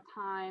at that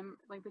time,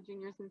 like the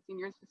juniors and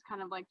seniors, just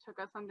kind of like took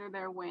us under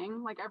their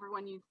wing. Like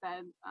everyone you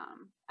said,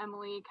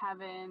 Emily,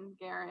 Kevin,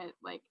 Garrett,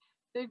 like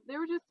they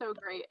were just so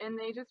great, and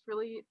they just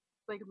really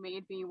like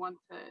made me want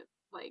to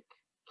like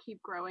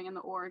keep growing in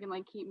the org and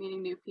like keep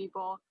meeting new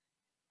people.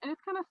 And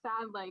it's kind of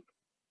sad, like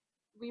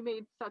we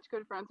made such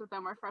good friends with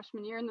them our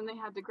freshman year, and then they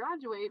had to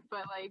graduate.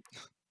 But like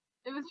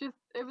it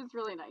was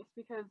really nice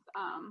because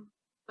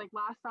like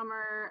last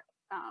summer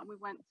we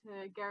went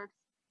to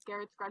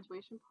Garrett's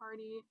graduation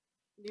party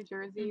in New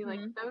Jersey. Like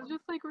that was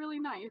just like really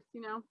nice,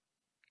 you know.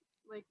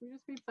 Like we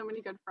just made so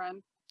many good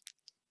friends,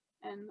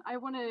 and I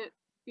want to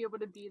be able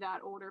to be that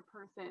older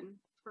person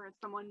for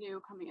someone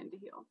new coming into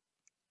Heal.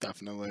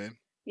 Definitely.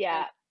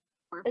 Yeah,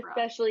 Or for us.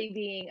 especially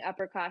being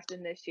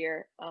upperclassmen this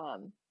year,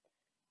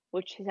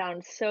 which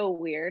sounds so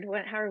weird.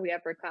 How are we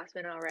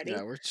upperclassmen already?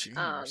 Yeah, we're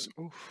juniors.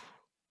 Oof.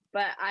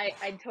 But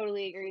I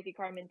totally agree with you,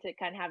 Carmen, to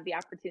kind of have the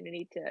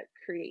opportunity to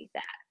create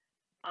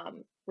that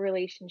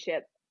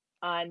relationship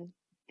on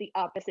the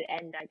opposite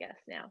end, I guess,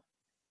 now.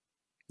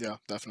 Yeah,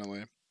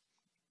 definitely.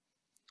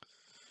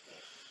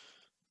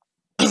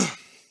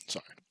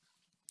 Sorry.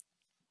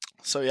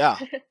 So yeah.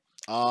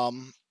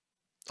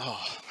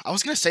 Oh, I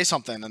was gonna say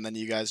something, and then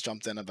you guys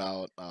jumped in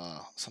about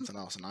something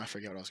else, and I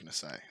forget what I was gonna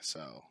say.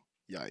 So,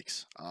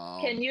 yikes.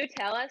 Can you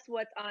tell us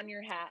what's on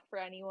your hat for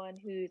anyone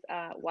who's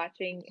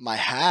watching? My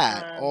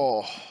hat.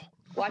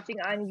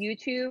 Watching on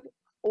YouTube,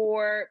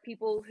 or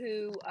people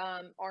who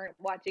aren't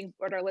watching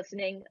but are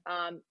listening.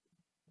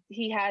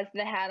 He has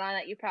the hat on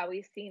that you've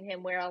probably seen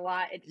him wear a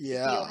lot. It's the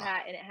Heal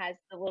hat, and it has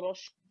the little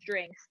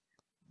strings.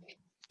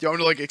 Do you want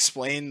me to like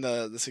explain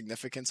the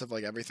significance of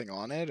like everything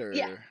on it, or?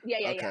 Yeah.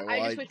 Okay, Well,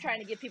 I just was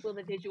trying to give people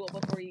the visual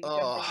before you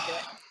jump into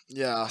it.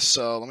 Yeah,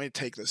 so let me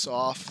take this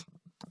off.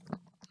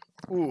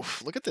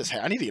 Oof, look at this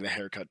hair. I need to get a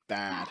haircut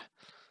bad.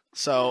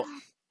 So,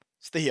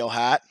 it's the Heal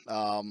hat.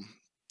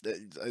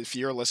 If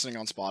you're listening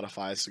on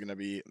Spotify, it's going to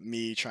be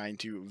me trying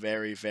to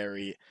very,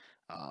 very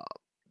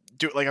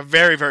do like a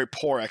very, very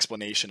poor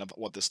explanation of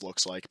what this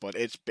looks like, but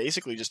it's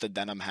basically just a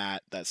denim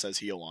hat that says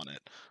Heal on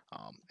it,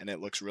 and it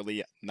looks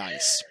really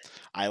nice.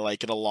 I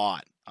like it a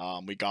lot.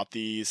 We got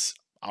these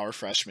our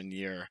freshman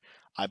year.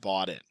 I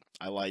bought it.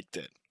 I liked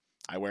it.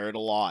 I wear it a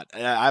lot.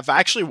 And I've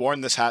actually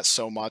worn this hat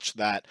so much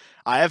that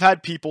I have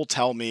had people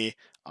tell me,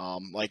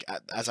 like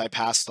as I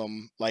pass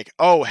them, like,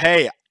 "Oh,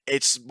 hey,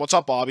 it's what's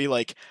up, Bobby?"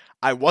 Like,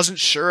 I wasn't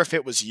sure if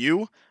it was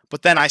you,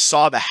 but then I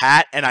saw the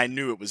hat and I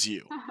knew it was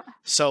you.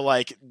 So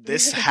like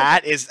this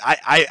hat is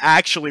I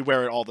actually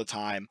wear it all the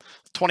time,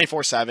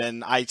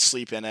 24/7. I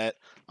sleep in it.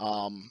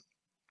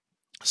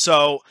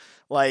 So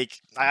like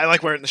I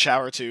like wear it in the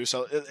shower too.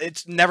 So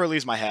it never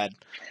leaves my head.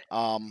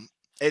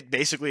 It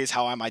basically is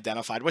how I'm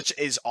identified, which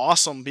is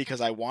awesome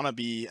because I want to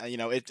be,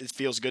 it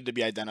feels good to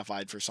be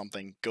identified for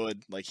something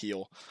good like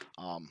Heal.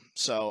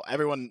 So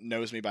everyone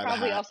knows me by the hat.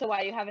 Probably also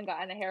why you haven't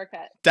gotten a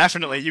haircut.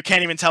 Definitely. You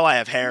can't even tell I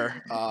have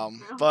hair.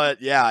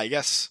 But yeah, I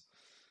guess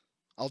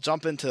I'll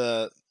jump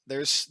into,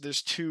 there's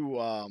two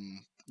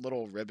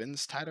little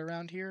ribbons tied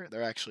around here.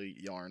 They're actually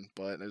yarn,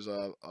 but there's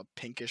a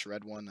pinkish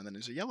red one and then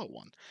there's a yellow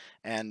one.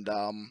 And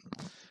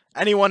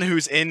anyone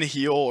who's in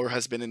Heal or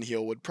has been in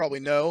Heal would probably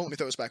know. Let me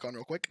throw this back on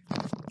real quick.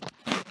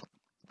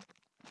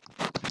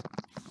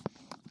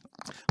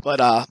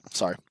 But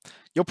sorry.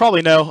 You'll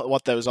probably know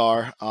what those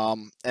are.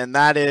 And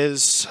that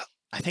is,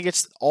 I think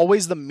it's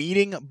always the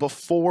meeting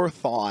before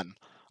Thon.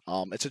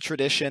 It's a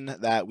tradition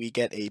that we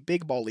get a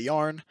big ball of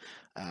yarn.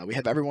 We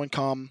have everyone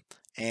come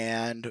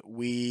and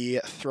we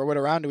throw it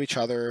around to each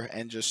other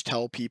and just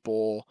tell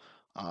people,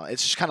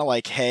 it's just kind of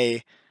like,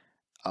 hey,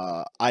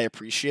 I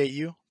appreciate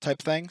you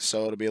type thing.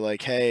 So it'll be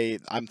like, hey,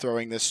 I'm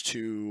throwing this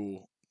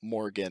to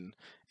Morgan.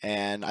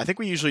 And I think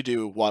we usually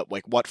do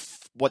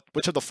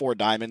which of the 4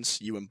 diamonds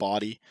you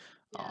embody.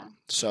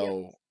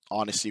 Yeah.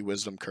 Honesty,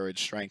 wisdom,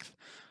 courage, strength.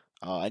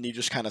 And you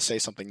just kind of say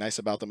something nice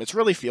about them. It's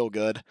really feel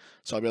good.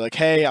 So I'll be like,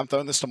 hey, I'm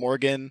throwing this to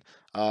Morgan.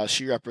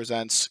 She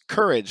represents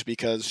courage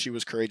because she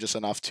was courageous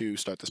enough to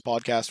start this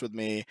podcast with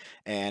me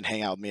and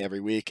hang out with me every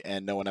week.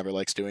 And no one ever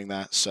likes doing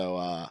that. So,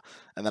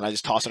 and then I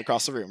just toss it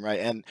across the room, right?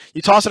 And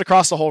you toss it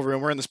across the whole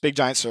room. We're in this big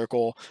giant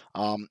circle.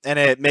 And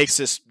it makes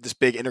this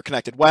big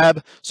interconnected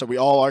web. So we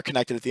all are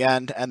connected at the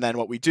end. And then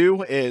what we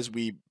do is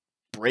we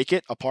break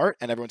it apart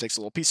and everyone takes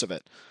a little piece of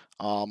it.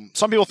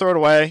 Some people throw it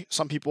away.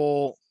 Some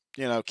people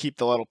keep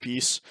the little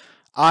piece.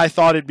 I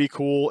thought it'd be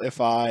cool if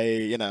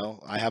I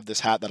have this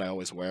hat that I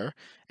always wear,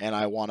 and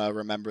I want to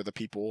remember the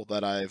people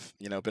that I've,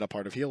 been a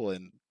part of Heal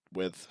in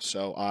with.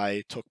 So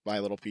I took my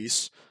little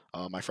piece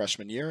my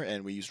freshman year,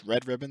 and we used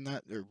red ribbon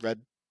or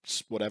red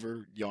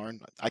whatever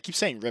yarn. I keep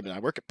saying ribbon. I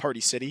work at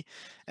Party City,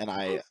 and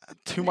I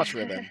too much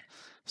ribbon,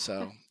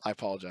 so I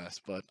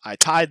apologize. But I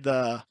tied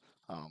a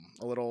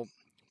little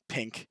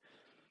pink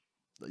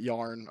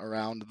yarn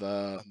around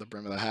the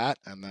brim of the hat,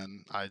 and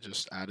then I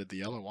just added the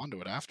yellow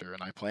onto it after.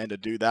 And I plan to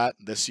do that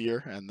this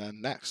year and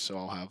then next. So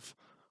I'll have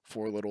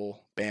 4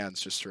 little bands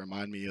just to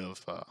remind me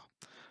of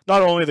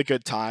not only the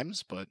good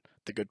times but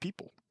the good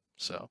people.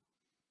 So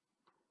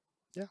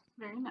yeah,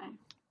 Very nice.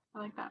 I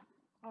like that.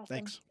 Awesome.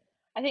 thanks.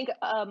 I think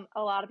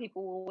a lot of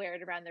people will wear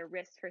it around their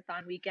wrist for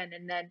Thon weekend,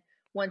 and then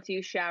once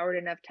you showered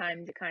enough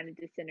times, it kind of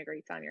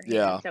disintegrates on your hand.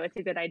 Yeah. So it's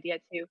a good idea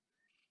to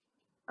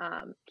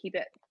keep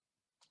it.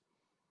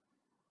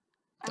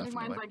 I think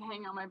mine's Definitely. like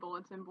hanging on my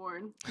bulletin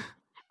board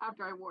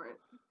after I wore it.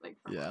 Like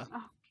for Yeah.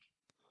 months.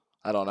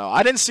 I don't know.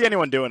 I didn't see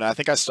anyone doing it. I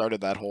think I started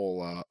that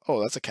whole.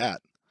 Oh, that's a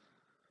cat.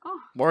 Oh,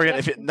 Morgan,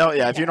 Yep,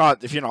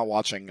 if you're not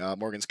watching,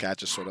 Morgan's cat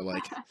just sort of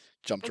like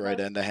jumped It right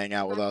does in to hang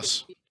out with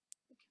us.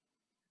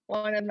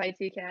 one of my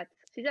 2 cats.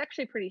 She's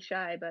actually pretty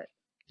shy, but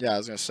Yeah, I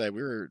was gonna say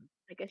we were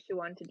I guess she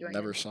wanted to join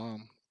never in. saw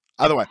him.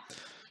 Either way,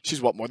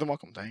 she's more than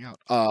welcome to hang out.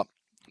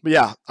 But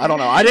yeah, I don't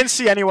know. I didn't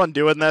see anyone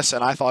doing this,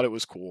 and I thought it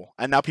was cool.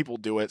 And now people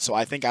do it, so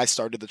I think I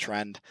started the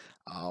trend.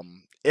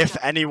 If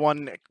Yeah.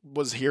 anyone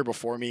was here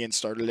before me and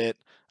started it,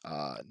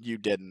 you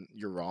didn't.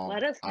 You're wrong.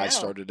 Let us I know.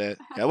 started it.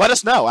 Yeah, let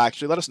us know.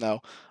 Actually, let us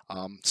know.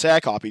 Say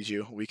I copied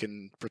you. We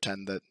can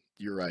pretend that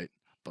you're right.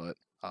 But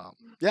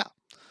yeah.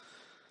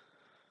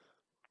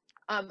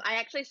 I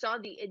actually saw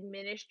the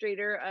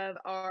administrator of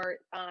our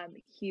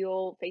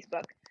Heal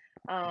Facebook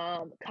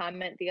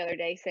comment the other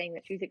day saying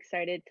that she's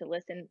excited to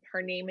listen.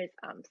 Her name is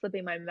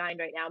slipping my mind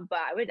right now, but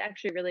I would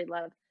actually really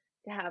love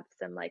to have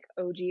some like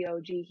OG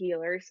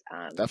healers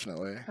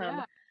Definitely. come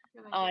Yeah.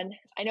 Good idea. on.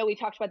 I know we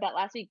talked about that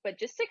last week, but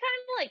just to kind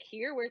of like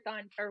hear where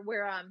Thon or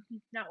where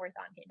not where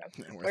Thon came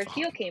from, We're where fine.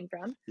 Heal came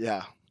from.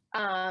 Yeah.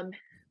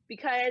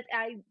 Because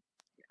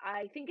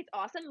I think it's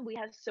awesome. We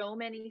have so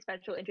many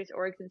special interest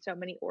orgs and so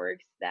many orgs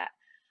that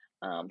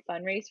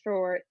fundraise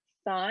for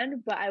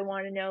Thon, but I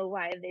want to know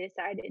why they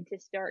decided to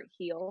start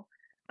Heal,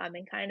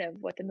 and kind of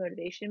what the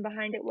motivation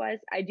behind it was.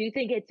 I do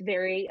think it's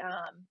very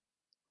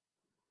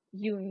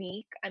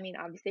unique. I mean,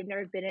 obviously, I've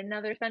never been in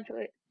another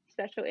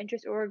special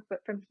interest org,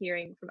 but from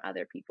hearing from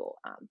other people,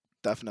 I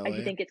Definitely.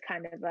 do think it's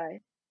kind of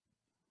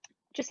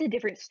just a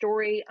different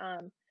story.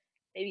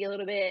 Maybe a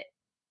little bit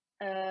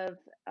of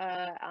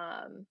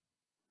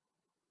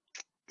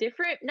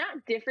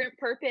not different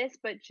purpose,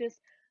 but just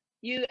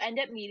you end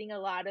up meeting a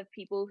lot of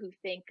people who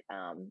think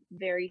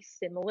very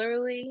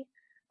similarly,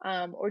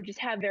 or just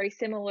have very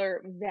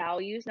similar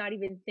values, not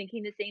even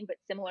thinking the same, but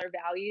similar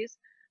values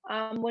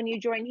when you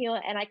join Heal.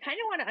 And I kind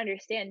of want to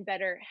understand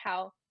better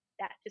how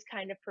that just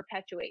kind of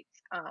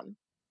perpetuates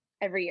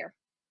every year.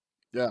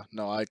 Yeah,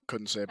 no, I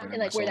couldn't say it better And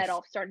like where that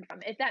myself. all started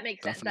from, if that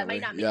makes sense. That Definitely.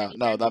 might not make Yeah, any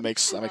no, sense.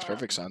 that makes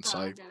perfect sense.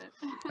 No, I I get it.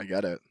 I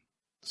get it.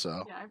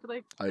 So Yeah, I feel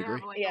like I they agree.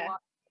 have like Yeah. a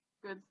lot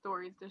of good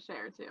stories to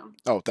share too.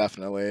 Oh,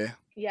 definitely.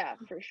 Yeah,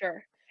 for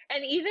sure.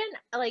 And even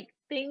like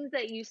things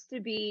that used to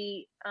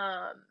be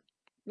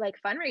like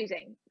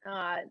fundraising,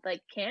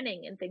 like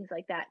canning and things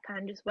like that, kind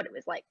of just what it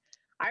was like.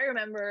 I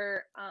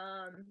remember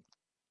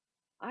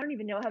I don't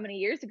even know how many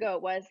years ago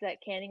it was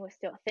that canning was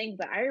still a thing,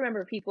 but I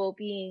remember people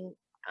being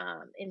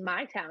in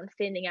my town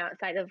standing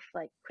outside of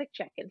like Quick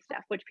Check and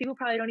stuff, which people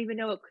probably don't even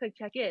know what Quick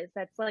Check is.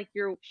 That's like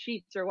your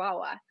Sheets or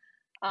Wawa.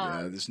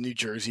 Yeah, this New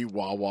Jersey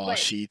Wawa but-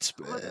 Sheets.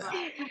 What's bleh.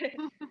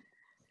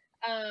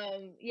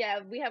 that? Yeah,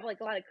 we have like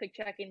a lot of Quick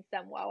Check and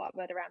some Wawa,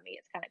 but around me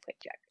it's kind of Quick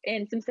Check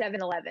and some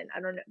 7-Eleven. I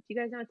don't know. Do you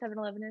guys know what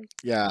 7-Eleven is?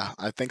 Yeah,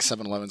 I think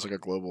 7-Eleven's like a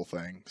global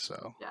thing.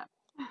 So Yeah.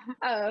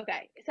 Oh,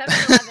 okay.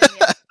 7-Eleven,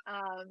 yeah.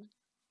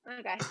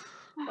 Okay.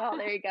 Well,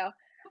 there you go.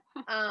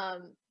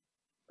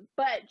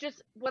 But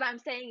just what I'm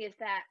saying is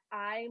that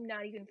I'm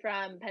not even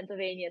from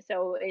Pennsylvania,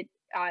 so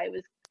I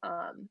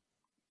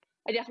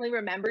definitely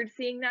remembered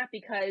seeing that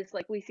because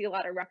like we see a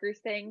lot of Rutgers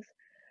things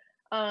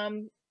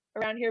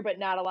around here, but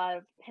not a lot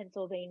of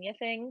Pennsylvania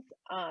things.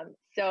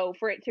 So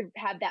for it to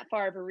have that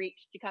far of a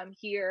reach to come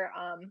here,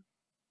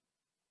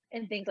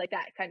 and things like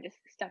that kind of just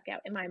stuck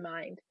out in my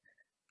mind.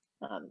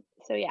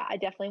 So yeah, I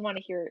definitely want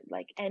to hear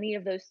like any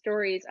of those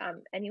stories.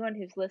 Anyone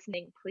who's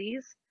listening,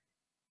 please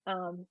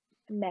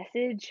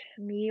message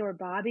me or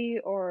Bobby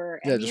or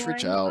Yeah, anyone. just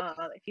reach out.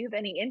 If you have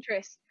any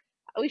interest.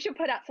 We should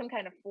put out some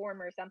kind of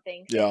form or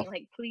something Yeah. saying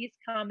like, please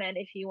comment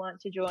if you want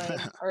to join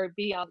or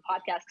be on the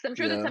podcast. Because I'm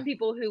sure Yeah. there's some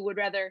people who would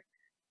rather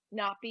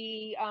not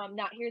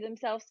hear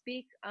themselves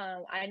speak.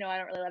 I know I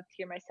don't really love to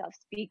hear myself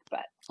speak,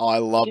 but Oh, I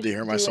love to just hear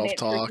doing myself it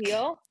for talk.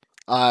 Heal.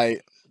 I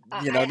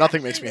I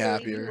nothing makes actually me really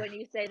happier. do when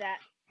you say that.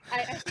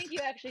 I think you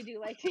actually do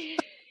like to hear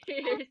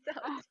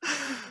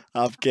yourself.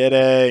 I'm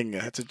kidding.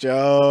 It's a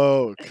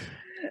joke.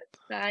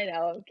 I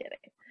know, I'm kidding.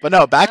 But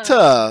no, back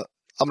to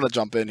I'm gonna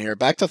jump in here.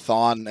 Back to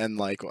Thon and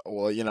like,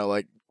 well,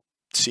 like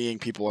seeing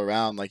people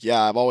around, like,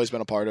 yeah, I've always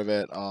been a part of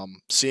it.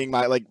 Seeing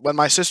when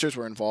my sisters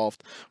were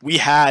involved, we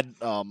had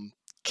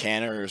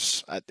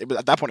canners. At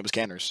that point, it was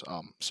canners.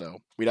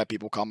 So we'd have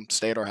people come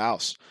stay at our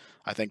house.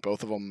 I think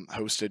both of them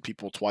hosted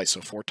people twice,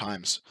 so 4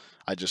 times.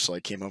 I just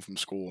like came home from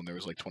school and there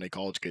was like 20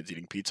 college kids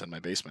eating pizza in my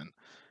basement,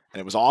 and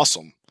it was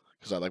awesome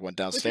because I like went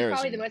Which is downstairs.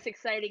 probably and, the most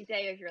exciting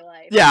day of your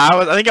life. yeah,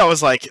 I think I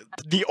was like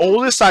the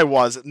oldest I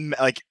was.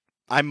 Like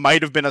I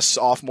might have been a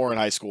sophomore in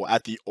high school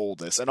at the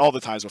oldest, and all the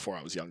times before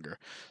I was younger.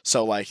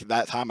 So like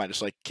that time, I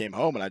just like came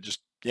home and I just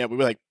we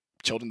were like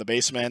chilled in the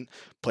basement,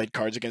 played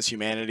Cards Against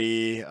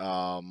Humanity,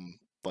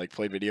 like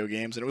played video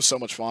games, and it was so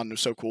much fun. It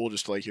was so cool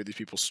just to like hear these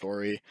people's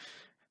story.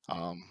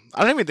 I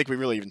don't even think we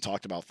really even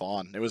talked about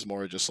Thawne. It was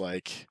more just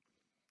like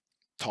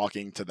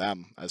talking to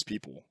them as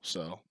people.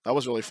 So that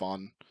was really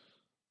fun.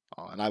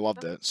 And I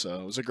loved it.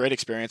 So it was a great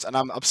experience. And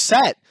I'm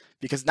upset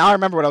because now I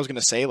remember what I was going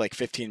to say like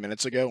 15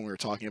 minutes ago when we were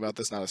talking about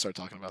this. Now I start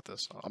talking about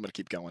this. I'm going to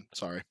keep going.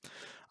 Sorry.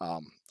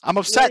 I'm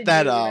upset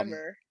that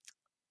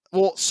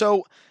well,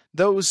 so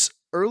those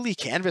early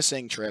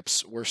canvassing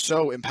trips were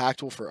so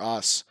impactful for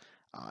us.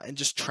 And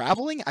just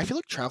traveling, I feel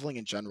like traveling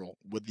in general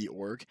with the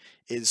org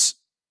is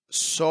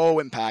so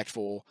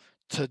impactful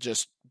to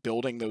just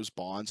building those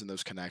bonds and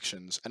those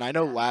connections. And I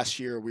know last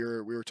year we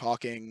were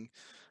talking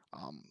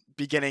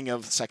beginning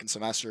of the second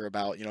semester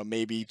about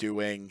maybe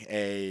doing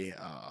a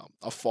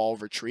fall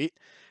retreat,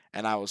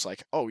 and I was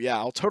like, oh yeah,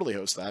 I'll totally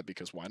host that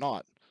because why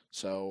not?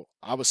 So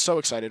I was so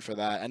excited for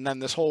that, and then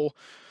this whole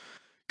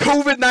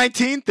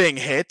COVID-19 thing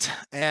hit,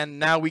 and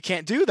now we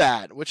can't do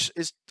that, which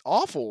is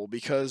awful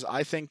because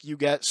I think you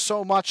get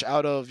so much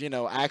out of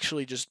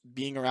actually just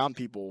being around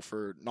people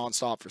for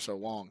nonstop for so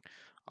long.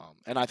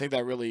 And I think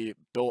that really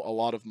built a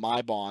lot of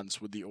my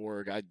bonds with the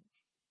org.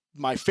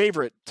 My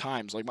favorite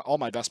times, like all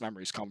my best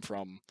memories, come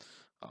from,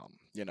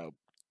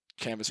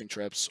 canvassing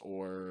trips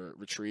or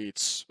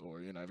retreats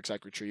or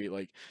exec retreat,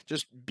 like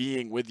just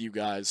being with you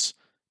guys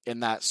in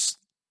that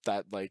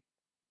like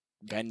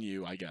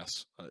venue. I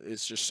guess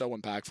it's just so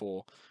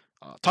impactful.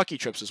 Tucky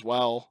trips as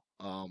well.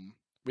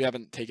 We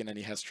haven't taken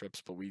any Hess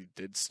trips, but we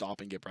did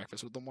stop and get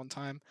breakfast with them one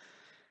time.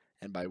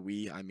 And by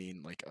we, I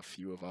mean like a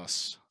few of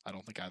us. I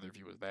don't think either of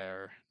you was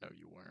there. No,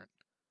 you weren't.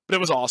 But it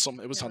was awesome.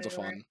 It was tons of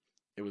fun.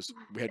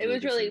 We had It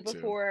was really good food,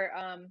 before.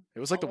 it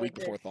was like the week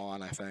before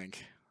Thawne, I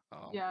think.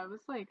 Yeah, it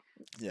was like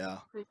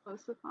pretty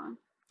close to Thawne.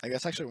 I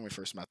guess actually when we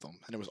first met them,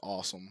 and it was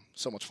awesome.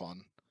 So much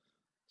fun.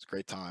 It's a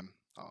great time.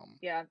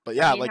 But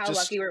yeah, I mean, like how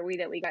lucky were we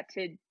that we got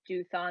to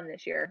do Thawne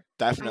this year?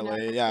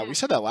 Definitely, yeah. We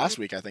said that last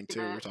week, I think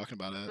too. We were talking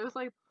about it. It was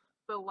like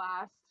the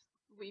last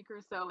week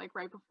or so, like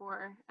right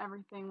before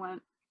everything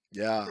went.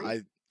 Yeah,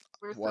 crazy.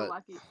 We're so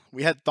lucky.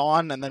 We had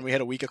Thawne, and then we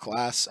had a week of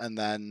class, and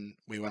then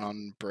we went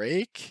on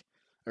break.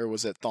 Or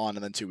was it Thawne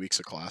and then 2 weeks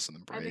of class and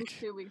then break? I think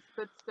 2 weeks,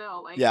 but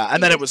still, like. Yeah,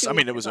 and then it was. I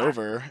mean, it was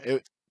over.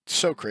 It's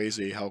so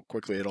crazy how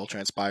quickly it all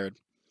transpired.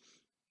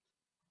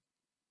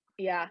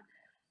 Yeah,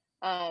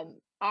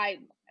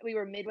 we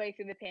were midway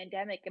through the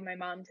pandemic, and my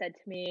mom said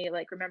to me,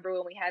 like, remember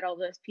when we had all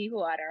those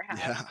people at our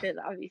house? Because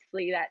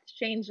obviously that's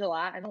changed a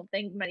lot. I don't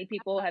think many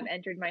people have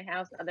entered my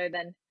house other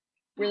than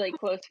really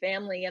close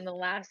family in the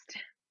last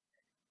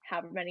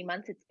however many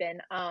months it's been.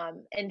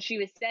 And she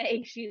was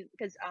saying,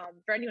 because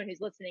for anyone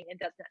who's listening and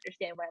doesn't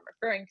understand what I'm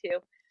referring to,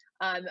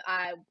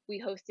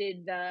 we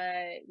hosted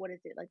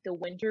the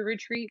winter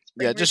retreat?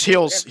 Yeah, just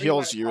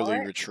HEAL's yearly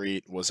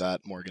retreat was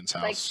at Morgan's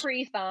house. Like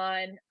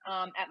pre-Thawne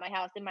at my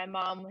house, and my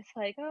mom was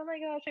like, oh my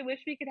gosh, I wish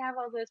we could have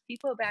all those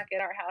people back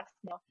at our house.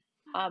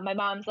 No. My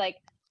mom's like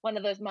one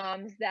of those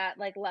moms that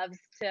like loves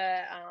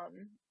to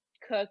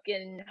cook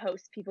and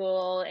host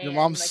people. And your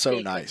mom's like, so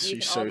nice.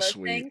 She's so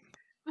sweet.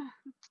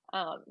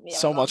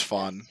 So much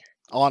fun.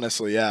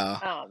 Honestly,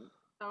 yeah.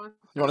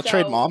 You want to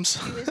trade moms?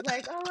 She was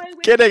like, oh, I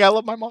wish. Kidding, I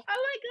love my mom.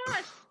 Oh my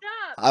gosh,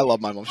 stop. I love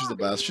my mom. She's the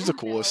best. She's the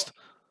coolest.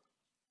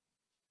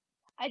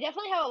 I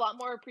definitely have a lot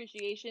more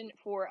appreciation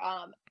for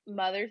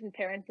mothers and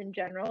parents in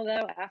general,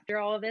 though, after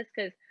all of this,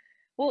 because,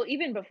 well,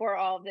 even before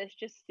all of this,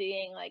 just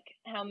seeing like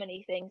how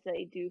many things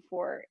they do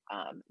for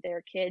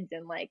their kids,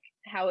 and like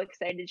how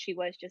excited she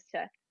was just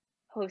to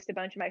host a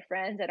bunch of my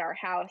friends at our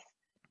house.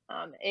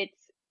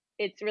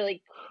 It's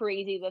really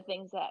crazy the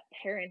things that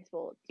parents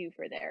will do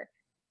for their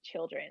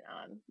children.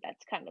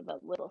 That's kind of a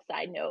little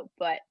side note,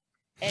 but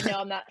and no,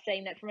 I'm not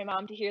saying that for my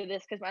mom to hear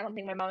this, because I don't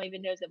think my mom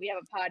even knows that we have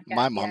a podcast.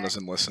 My mom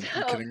doesn't listen. Are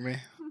you kidding me?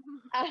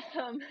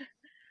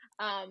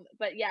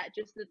 But yeah,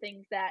 just the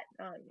things that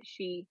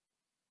she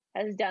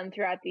has done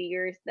throughout the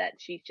years that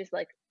she's just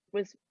like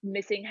was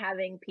missing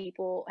having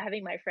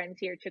my friends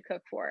here to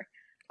cook for.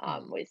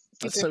 Was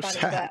super funny,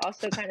 sad. But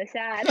also kind of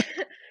sad.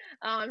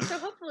 So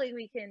hopefully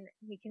we can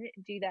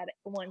do that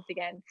once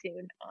again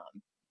soon.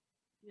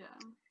 Yeah.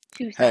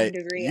 To some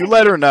degree. You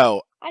let her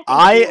know.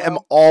 I am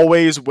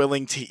always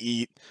willing to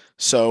eat.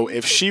 So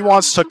if she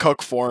wants to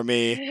cook for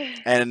me,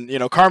 and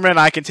Carmen and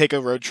I can take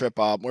a road trip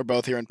up. We're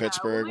both here in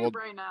Pittsburgh. We'll leave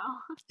right now.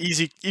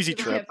 Easy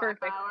trip.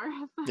 Perfect.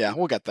 Yeah,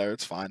 we'll get there.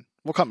 It's fine.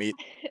 We'll come eat.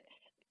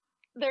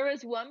 There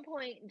was one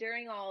point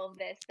during all of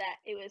this that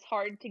it was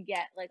hard to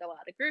get like a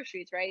lot of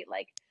groceries, right?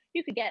 Like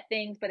you could get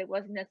things, but it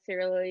wasn't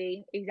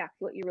necessarily exactly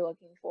what you were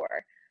looking for.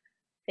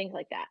 Things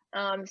like that.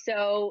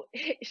 So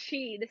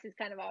this is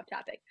kind of off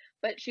topic,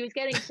 but she was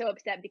getting so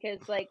upset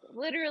because like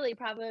literally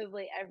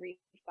probably every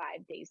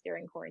 5 days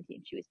during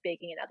quarantine, she was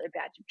baking another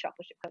batch of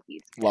chocolate chip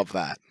cookies. Love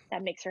that.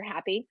 That makes her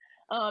happy.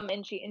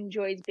 And she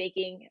enjoys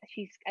baking.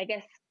 I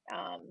guess,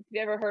 have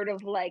you ever heard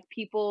of like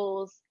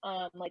people's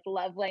like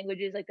love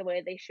languages, like the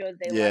way they show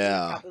they love you?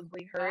 Yeah.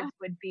 Probably hers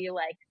would be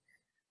like,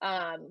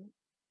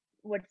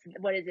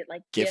 what is it,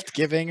 like Gift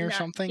giving or not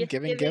something? gift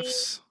Giving giving,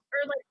 gifts?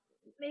 or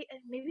like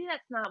maybe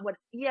that's not what.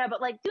 Yeah, but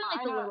like doing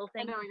like the little I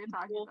things. know what you're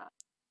talking about.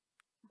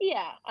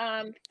 Yeah.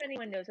 If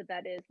anyone knows what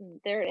that is, and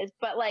there it is.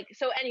 But like,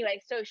 so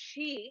anyway, so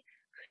she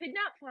could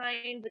not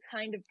find the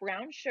kind of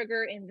brown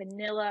sugar and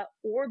vanilla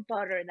or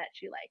butter that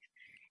she likes,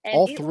 and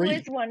All it three.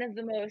 was one of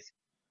the most.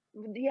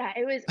 Yeah,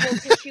 it was, well,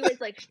 because she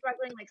was like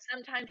struggling. Like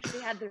sometimes she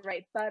had the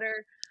right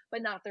butter,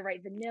 but not the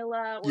right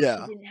vanilla, or she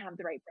Yeah. didn't have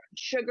the right brown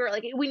sugar.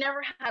 Like we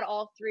never had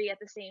all three at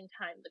the same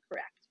time. The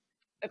correct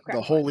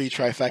The holy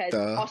because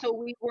trifecta, also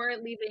we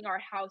weren't leaving our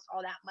house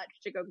all that much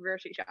to go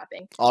grocery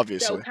shopping. So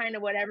obviously. kind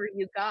of whatever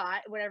you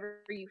got, whatever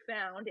you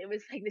found, it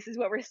was like, this is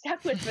what we're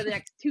stuck with for the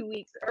next 2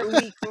 weeks or a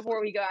week before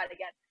we go out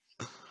again.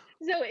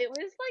 So it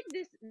was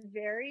like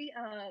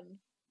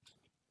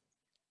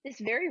this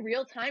very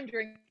real time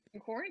during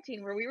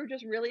quarantine where we were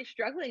just really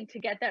struggling to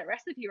get that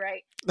recipe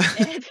right.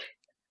 And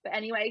but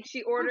anyway,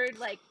 she ordered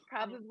like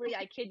probably,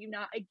 I kid you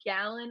not, a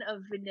gallon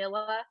of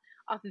vanilla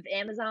off of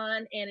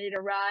Amazon, and it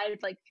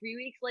arrived like 3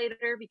 weeks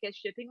later because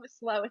shipping was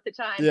slow at the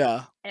time.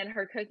 Yeah. And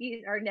her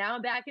cookies are now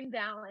back in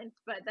balance,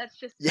 but that's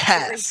just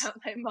Yes. story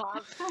about my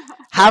mom.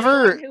 Have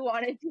her, Anyone who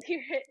wanted to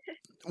hear it.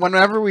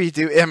 whenever we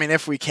do, I mean,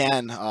 if we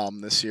can,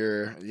 this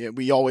year,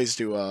 we always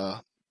do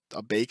a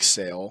bake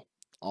sale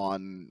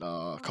on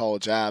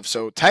College Ave.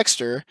 So text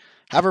her,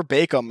 have her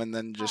bake them, and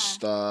then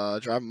just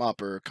drive them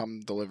up or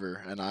come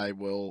deliver, and I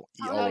will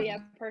eat all Oh of yeah,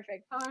 them.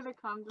 perfect. Tell her to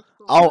come to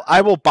school.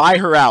 I will buy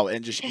her out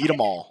and just eat them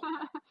all.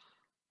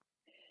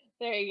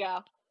 There you go.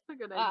 That's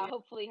a good idea.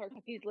 Hopefully her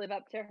cookies live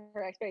up to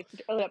her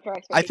expectations.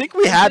 I think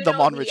we had them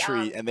know on the,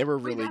 retreat, and they were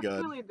We really good.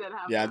 definitely did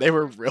have Yeah, them. they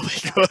were really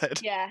good.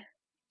 Yeah.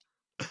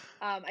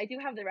 I do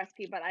have the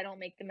recipe, but I don't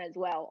make them as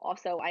well.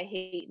 Also, I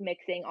hate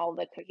mixing all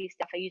the cookie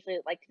stuff. I usually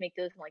like to make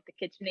those in like the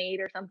KitchenAid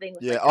or something.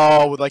 With, Yeah. like,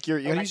 Oh, with like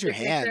you gotta use your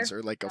electric hands mixer.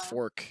 or like a Yeah.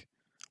 fork.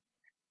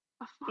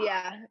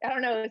 Yeah, I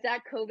don't know. Is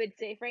that COVID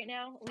safe right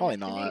now? We Probably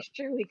have to not. make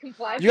sure we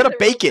comply. You gotta with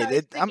the rules bake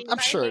it. by I'm sticking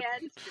my sure it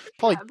hands.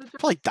 probably Yeah, the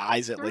probably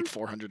dies at like germs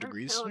 400 are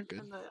degrees. killed You're good.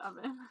 in the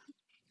oven.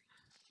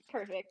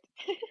 Perfect.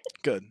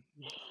 Good.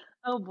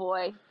 Oh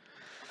boy.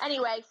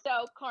 Anyway,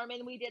 so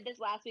Carmen, we did this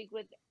last week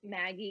with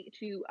Maggie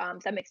to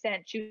some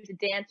extent. She was a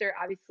dancer.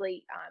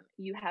 Obviously,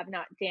 you have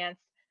not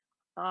danced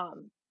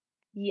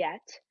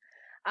yet.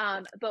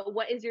 But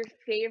what is your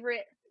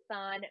favorite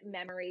fun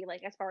memory,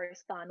 like as far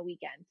as fun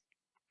weekends?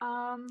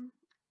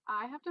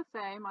 I have to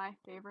say my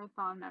favorite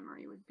thon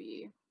memory would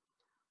be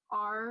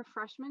our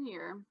freshman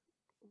year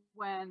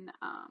when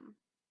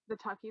the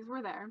Tuckies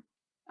were there.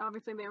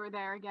 Obviously, they were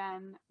there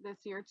again this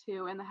year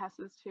too, and the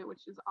Hesses too,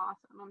 which is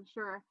awesome. I'm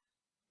sure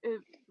it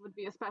would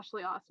be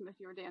especially awesome if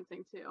you were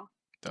dancing too.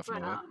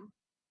 Definitely.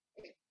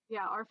 But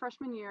yeah, our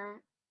freshman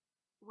year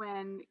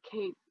when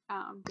Kate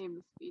gave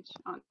the speech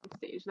on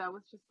stage, that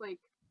was just like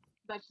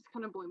that just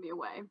kind of blew me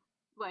away.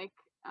 Like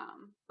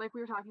we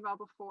were talking about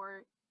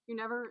before, you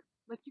never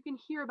like you can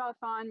hear about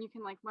thon, you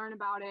can like learn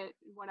about it,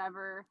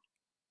 whatever,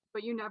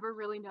 but you never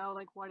really know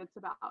like what it's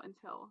about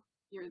until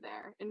you're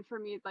there. And for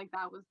me, like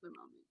that was the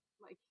moment.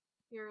 Like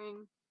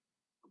hearing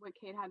what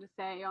Kate had to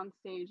say on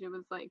stage, it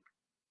was like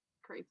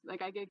crazy.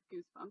 Like I get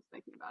goosebumps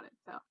thinking about it.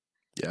 So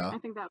Yeah. I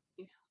think that would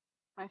be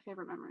my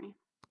favorite memory.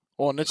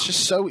 Well, and it's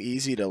just so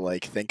easy to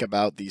like think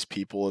about these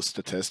people as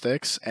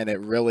statistics, and it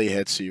really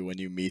hits you when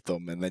you meet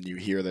them and then you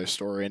hear their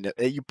story, and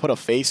you put a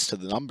face to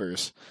the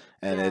numbers,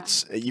 and Yeah.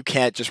 it's you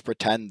can't just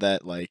pretend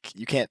that like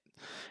you can't.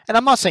 And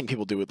I'm not saying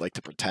people do it like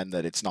to pretend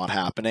that it's not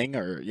happening,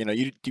 or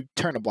you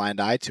turn a blind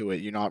eye to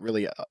it. You're not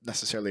really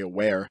necessarily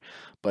aware,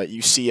 but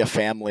you see a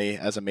family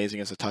as amazing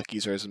as the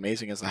Tuckies or as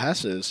amazing as the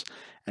Hesses,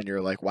 and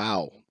you're like,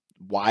 wow,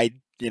 why?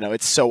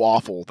 It's so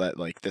awful that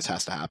like this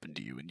has to happen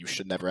to you, and you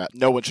should never.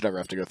 No one should ever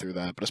have to go through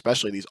that, but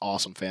especially these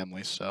awesome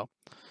families. So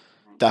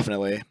Right.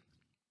 definitely.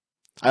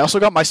 I also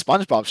got my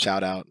SpongeBob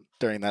shout out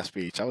during that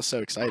speech. I was so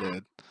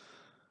excited.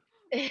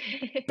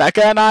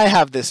 Becca and I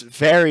have this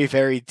very,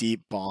 very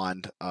deep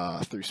bond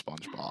through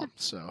SpongeBob.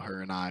 So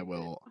her and I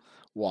will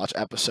watch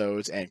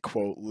episodes and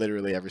quote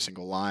literally every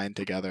single line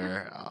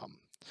together.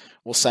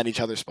 We'll send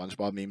each other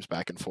SpongeBob memes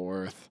back and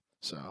forth.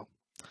 So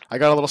I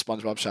got a little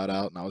SpongeBob shout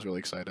out, and I was really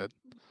excited.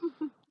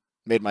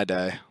 Made my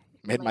day.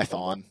 Made my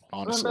thon,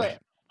 honestly. Remember,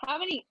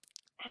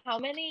 how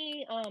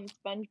many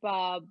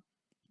SpongeBob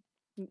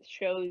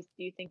shows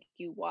do you think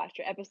you watched,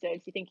 or episodes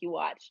do you think you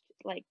watched,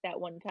 like that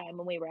one time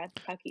when we were at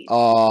the Tuckies?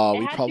 Oh, It we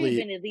had to have probably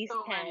been at least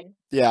So many. 10.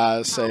 yeah. I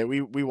would say Oh,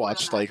 we more than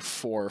watched that. like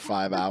 4 or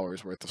 5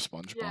 hours worth of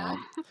SpongeBob, Yeah.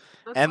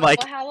 That's and why- like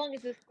Well, how long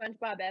is this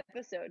SpongeBob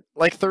episode?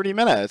 like 30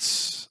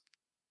 minutes.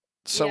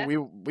 So Yeah.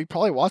 we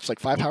probably watched like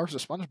 5 hours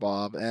of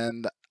SpongeBob,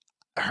 and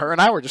her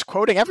and I were just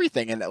quoting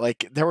everything, and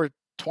like there were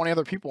 20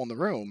 other people in the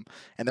room,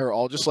 and they were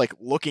all just like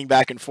looking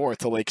back and forth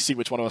to like see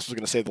which one of us was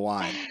going to say the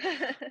line,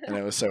 and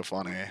it was so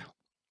funny.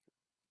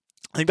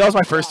 I think that was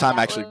my first Yeah, time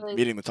that actually was.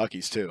 meeting the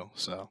Tuckies too.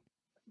 So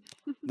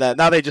that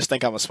now they just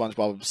think I'm a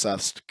SpongeBob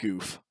obsessed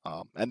goof,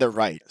 and they're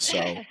right. So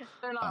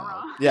They're not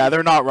wrong. yeah,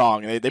 they're not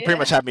wrong. They pretty Yeah.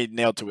 much have me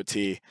nailed to a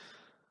T.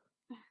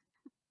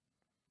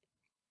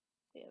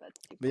 Yeah, that's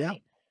too But yeah.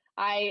 funny.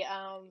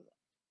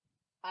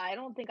 I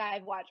don't think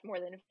I've watched more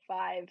than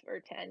 5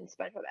 or 10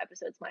 SpongeBob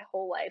episodes my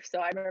whole life. So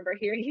I remember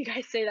hearing you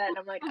guys say that, and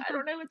I'm like, I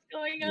don't know what's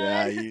going on.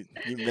 Yeah,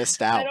 you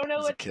missed I out don't know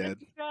as a what kid.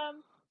 this is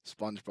from.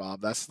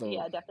 SpongeBob, that's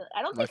Yeah, definitely.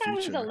 I don't my think I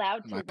was future,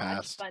 allowed my to watch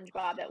past.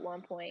 SpongeBob at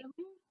one point.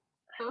 Really?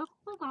 That was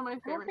like one of my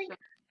favorite think-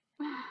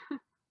 shows.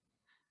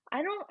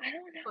 I don't know.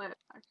 But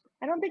actually,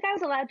 I don't think I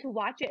was allowed to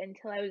watch it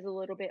until I was a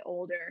little bit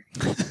older.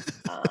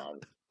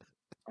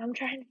 I'm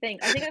trying to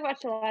think. I think I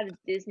watched a lot of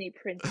Disney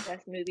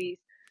princess movies.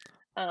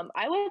 I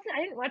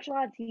didn't watch a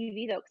lot of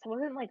TV though, because I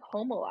wasn't like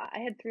home a lot. I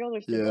had 3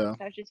 older siblings. Yeah. So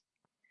I was just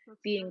that's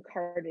being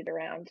carted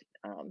around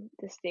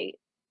the state.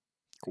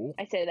 Cool.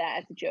 I say that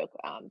as a joke.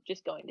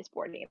 Just going to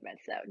sporting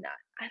events though. I'm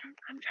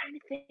trying to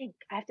think.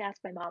 I have to ask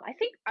my mom. I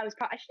think I was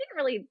she didn't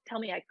really tell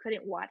me I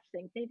couldn't watch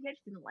things. Maybe I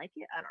just didn't like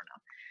it. I don't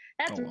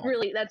know. Oh,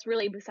 well. That's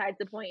really besides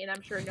the point, and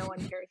I'm sure no one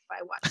cares if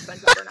I watch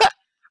SpongeBob or not.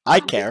 I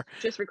care.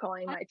 Just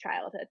recalling my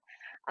childhood.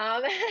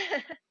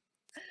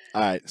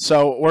 All right,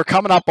 so we're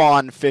coming up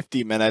on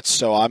 50 minutes,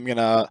 so we're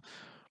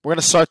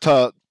gonna start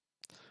to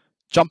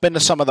jump into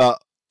some of the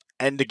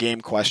end of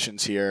game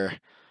questions here.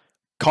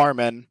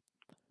 Carmen,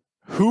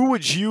 who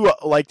would you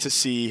like to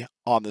see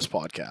on this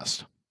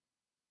podcast?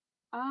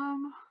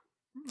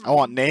 I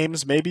want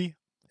names, maybe.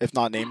 If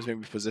not names,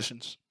 maybe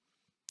positions.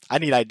 I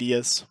need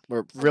ideas.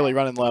 We're really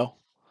running low.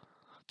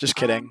 Just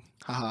kidding.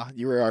 Haha,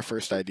 you were our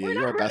first idea. We're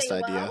You're our not best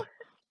running idea. low.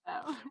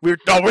 Oh.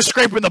 We're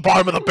scraping the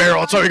bottom of the barrel.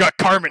 That's why we got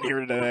Carmen here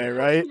today,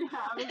 right? Yeah,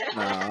 I was like,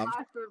 Nah, I'm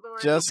last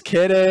resort. just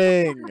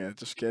kidding.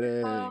 Just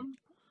kidding. I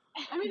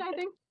mean, I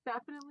think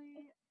definitely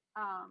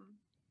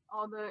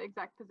all the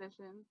exec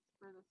positions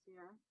for this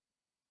year.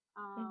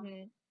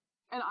 Mhm.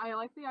 And I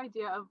like the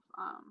idea of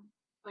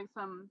like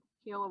some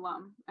Heal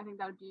alum. I think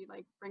that would be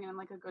like bringing in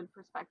like a good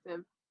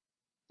perspective,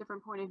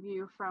 different point of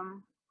view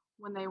from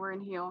when they were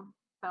in Heal.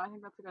 So I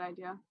think that's a good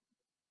idea.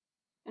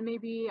 And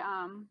maybe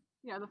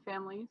the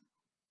families.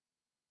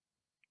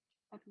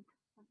 I think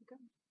that'd be good.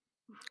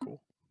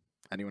 Cool.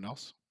 Anyone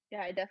else?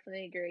 Yeah, I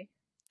definitely agree.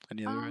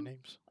 Any other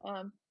names?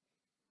 I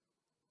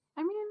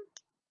mean,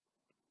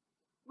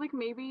 like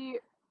maybe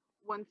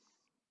once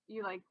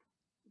you like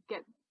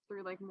get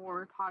through like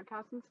more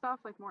podcasts and stuff,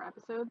 like more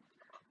episodes,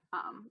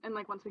 and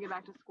like once we get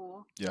back to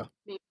school, Yeah.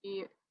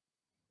 maybe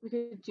we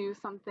could do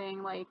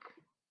something like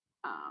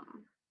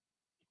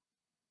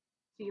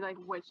see like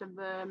which of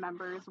the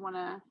members want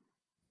to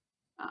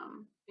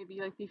maybe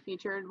like be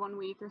featured one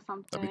week or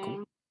something. That'd be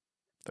cool.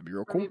 That'd be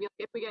real Or cool. maybe like,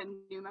 if we get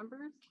new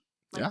members,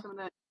 like Yeah. some of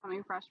the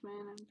coming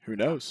freshmen. And Who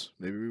knows?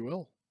 Maybe we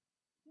will.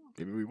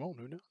 Maybe we won't.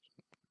 Who knows?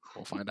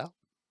 We'll find out.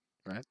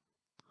 Right?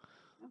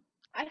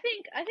 I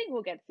think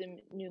we'll get some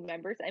new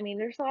members. I mean,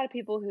 there's a lot of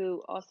people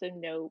who also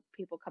know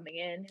people coming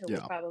in who will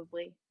Yeah.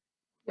 probably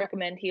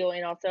recommend Heal,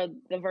 and also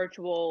the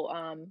virtual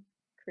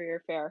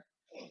career fair.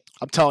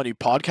 I'm telling you,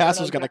 I don't podcast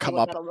know is going to exactly come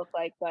what up. that'll look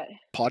like, but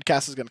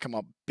Podcast is going to come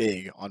up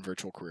big on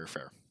virtual career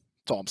fair.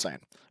 That's all I'm saying.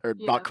 Or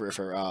Yeah. not career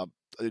fair.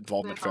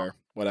 Involvement Yeah. fair.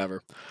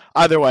 Whatever.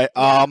 Either way.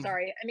 yeah,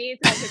 sorry. I mean,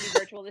 it's all gonna be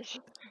virtual this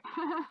year.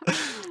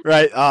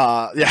 Right.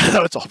 Yeah.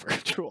 No, it's all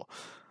virtual.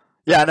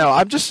 Yeah. No.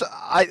 I'm just.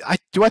 I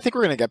think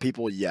we're gonna get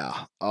people.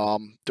 Yeah.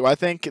 Do I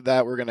think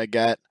that we're gonna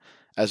get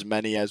as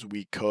many as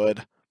we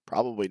could?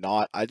 Probably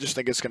not. I just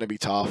think it's gonna be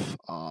tough.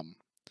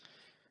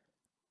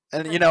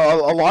 And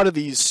a lot of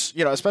these,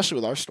 especially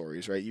with our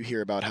stories, right? You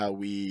hear about how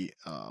we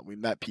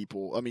met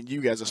people. I mean,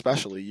 you guys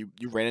especially.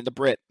 You ran into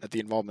Brit at the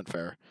involvement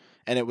fair,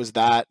 and it was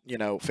that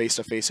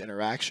face-to-face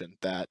interaction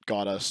that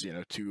got us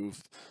two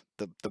of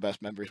the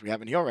best members we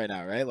have in here right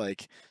now, right?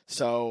 Like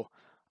so,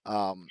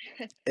 Yeah,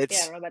 I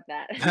it's don't know about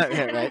that.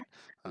 yeah, right.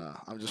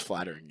 I'm just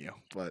flattering you,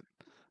 but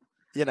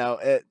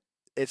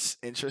it's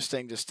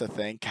interesting just to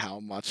think how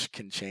much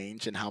can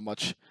change and how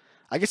much.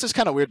 I guess it's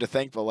kind of weird to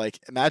think, but like,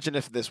 imagine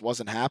if this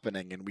wasn't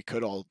happening and we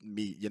could all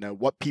meet.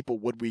 What people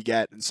would we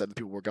get instead of the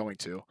people we're going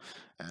to?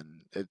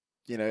 And it,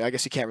 I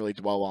guess you can't really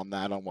dwell on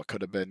that on what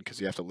could have been because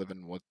you have to live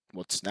in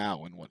what's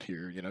now and what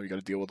here. You got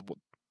to deal with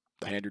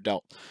the hand you're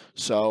dealt.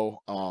 So,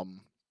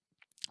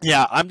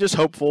 yeah, I'm just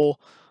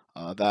hopeful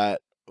that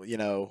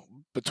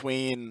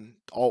between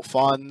alt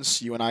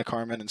funds, you and I,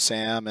 Carmen and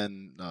Sam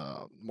and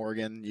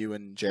Morgan, you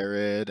and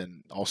Jared,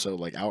 and also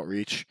like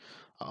outreach.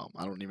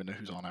 I don't even know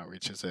who's on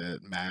outreach. Is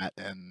it Matt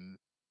and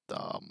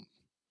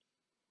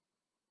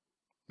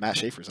Matt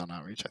Schaefer's on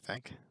outreach? I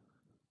think.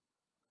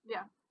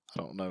 Yeah. I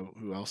don't know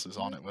who else is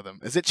on it with him.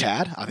 Is it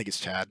Chad? I think it's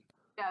Chad.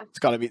 Yeah. It's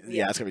gotta be.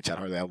 Yeah, it's gonna be Chad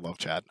Harley. I love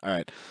Chad. All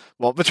right.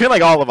 Well, between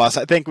like all of us,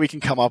 I think we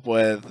can come up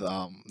with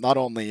not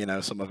only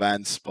some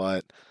events,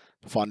 but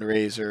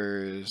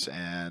fundraisers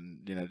and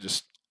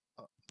just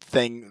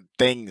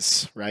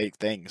things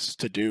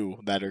to do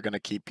that are going to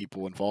keep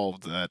people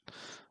involved. That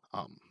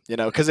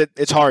because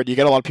it's hard. You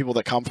get a lot of people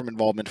that come from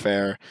involvement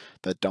fair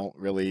that don't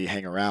really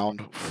hang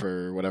around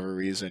for whatever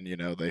reason.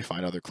 They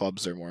find other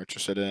clubs they're more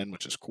interested in,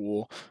 which is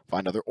cool.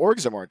 Find other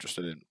orgs they're more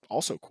interested in,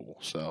 also cool.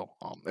 So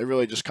it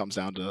really just comes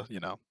down to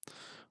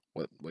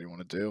what you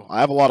want to do.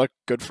 I have a lot of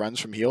good friends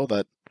from Heal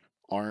that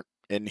aren't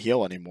in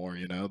Heal anymore.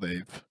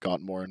 They've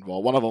gotten more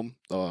involved. One of them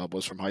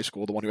was from high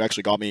school. The one who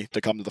actually got me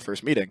to come to the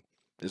first meeting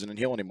isn't in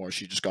Heal anymore.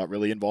 She just got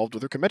really involved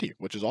with her committee,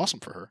 which is awesome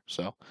for her.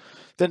 So at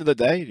the end of the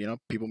day,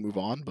 people move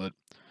on, but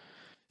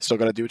still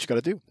got to do what you got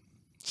to do.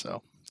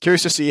 So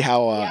curious to see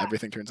how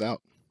everything turns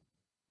out.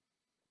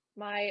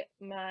 My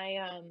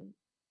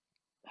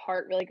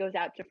heart really goes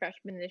out to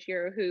freshmen this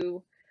year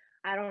who,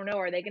 I don't know,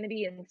 are they going to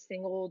be in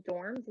single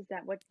dorms? Is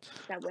that what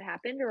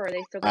happened, or are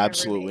they still going to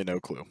Absolutely no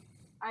clue.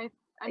 I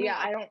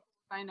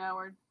know,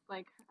 or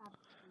like have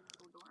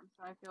single dorms,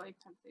 so I feel like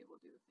Penn State will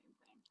do the same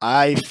thing.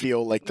 I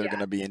feel like they're going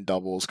to be in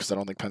doubles because I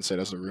don't think Penn State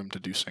has the room to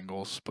do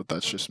singles, but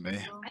that's just me.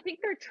 I think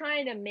they're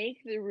trying to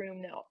make the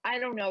room though. I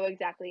don't know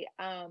exactly.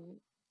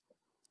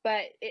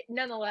 But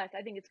nonetheless,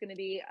 I think it's going to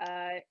be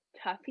a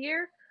tough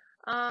year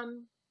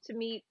to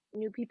meet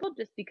new people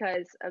just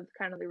because of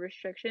kind of the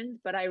restrictions.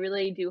 But I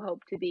really do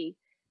hope to be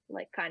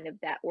like kind of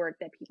that work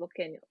that people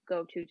can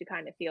go to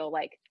kind of feel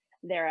like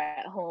they're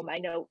at home. I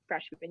know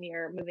freshman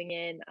year moving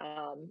in,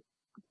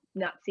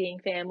 not seeing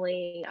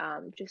family,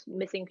 just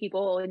missing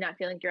people and not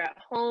feeling you're at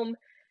home.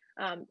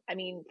 I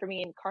mean, for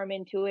me and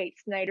Carmen, 208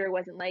 Snyder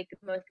wasn't like the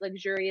most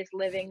luxurious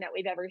living that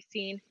we've ever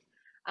seen.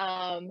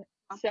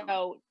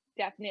 So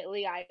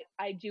definitely, I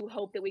do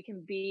hope that we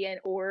can be an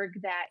org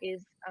that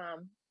is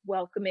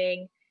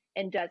welcoming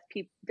and does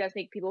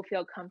make people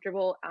feel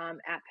comfortable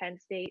at Penn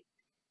State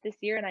this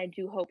year. And I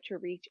do hope to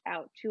reach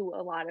out to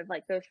a lot of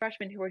like those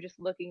freshmen who are just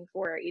looking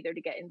for either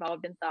to get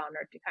involved in Thon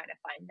or to kind of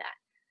find that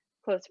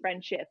close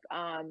friendship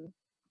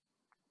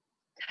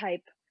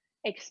type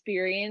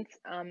experience.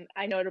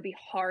 I know it'll be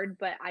hard,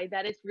 but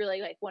that is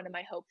really like one of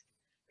my hopes,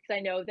 because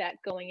I know that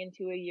going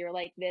into a year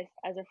like this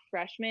as a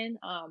freshman,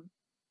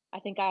 I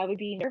think I would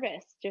be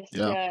nervous just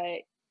to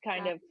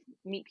kind of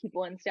meet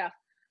people and stuff.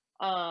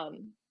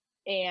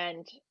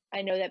 And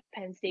I know that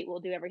Penn State will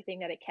do everything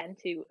that it can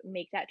to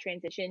make that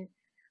transition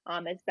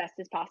as best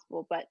as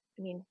possible. But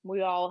I mean,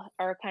 we all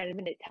are kind of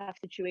in a tough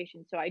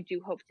situation, so I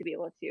do hope to be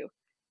able to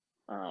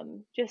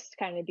just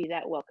kind of be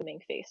that welcoming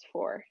face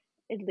for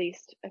at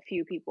least a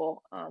few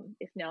people,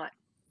 if not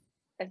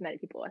as many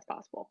people as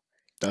possible.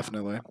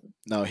 Definitely.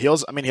 No,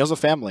 Heal's a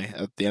family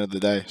at the end of the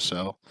day,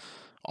 so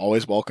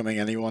always welcoming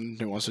anyone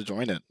who wants to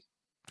join it.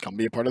 Come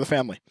be a part of the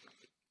family.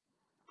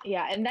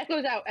 Yeah, and that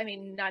goes out, I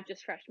mean, not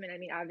just freshmen. I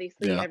mean,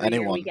 obviously, every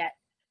anyone. year we get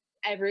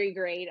every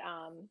grade.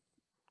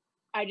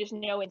 I just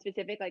know in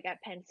specific, like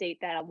at Penn State,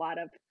 that a lot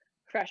of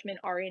freshmen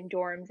are in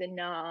dorms and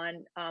not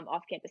on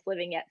off-campus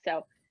living yet.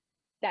 So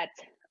that's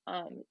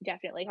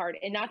definitely hard.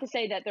 And not to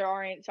say that there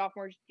aren't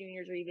sophomores,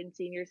 juniors, or even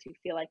seniors who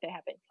feel like they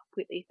haven't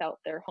completely felt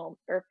their home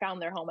or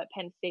found their home at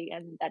Penn State,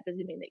 and that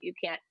doesn't mean that you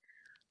can't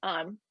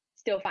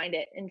still find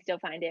it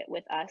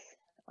with us,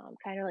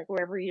 kind of like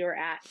wherever you're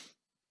at.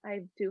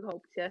 I do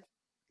hope to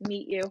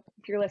meet you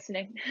if you're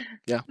listening.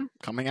 Yeah,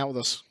 coming out with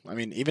us. I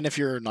mean, even if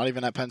you're not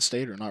even at Penn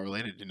State or not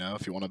related,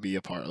 if you want to be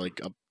a part,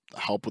 like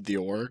help with the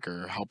org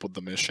or help with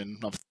the mission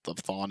of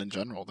Thon in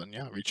general, then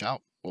yeah, reach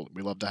out. Well,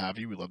 we love to have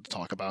you. We love to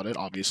talk about it.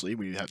 Obviously,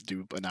 we have to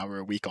do an hour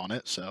a week on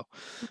it. So,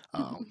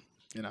 All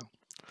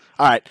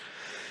right,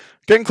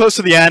 getting close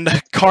to the end.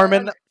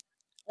 Carmen.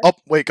 Oh,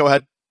 wait, go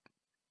ahead.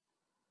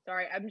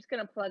 Sorry, I'm just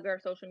gonna plug our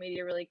social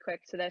media really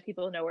quick so that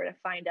people know where to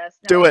find us.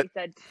 Do it. You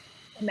said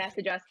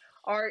message us.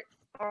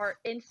 Our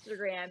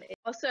Instagram is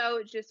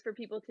also just for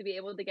people to be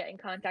able to get in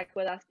contact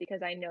with us,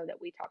 because I know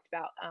that we talked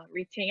about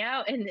reaching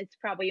out, and it's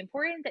probably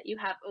important that you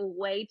have a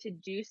way to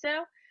do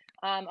so.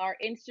 Our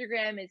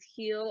Instagram is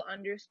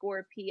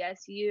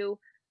heal_PSU,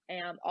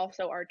 and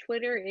also our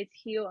Twitter is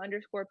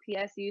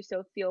heal_PSU.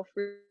 So feel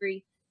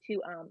free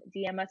to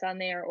DM us on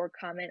there or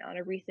comment on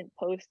a recent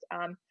post.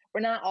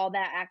 We're not all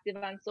that active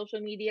on social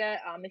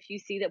media. If you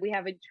see that we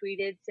haven't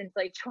tweeted since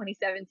like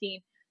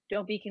 2017,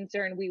 don't be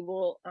concerned. We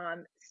will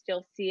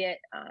still see it.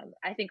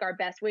 I think our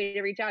best way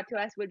to reach out to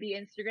us would be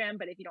Instagram,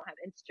 but if you don't have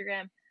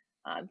Instagram,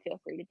 feel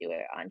free to do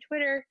it on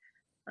Twitter.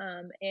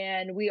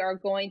 And we are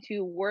going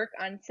to work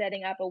on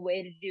setting up a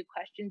way to do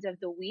questions of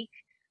the week.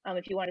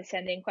 If you want to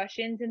send in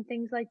questions and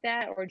things like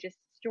that, or just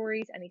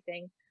stories,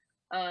 anything.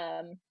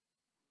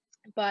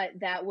 But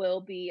that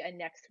will be a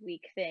next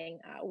week thing.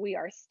 We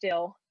are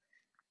still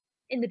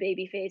in the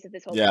baby phase of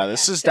this whole podcast,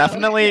 this is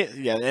definitely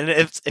and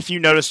if you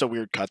noticed a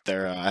weird cut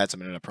there, I had some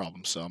internet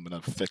problems, so I'm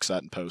gonna fix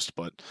that in post,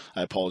 but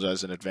I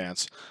apologize in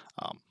advance.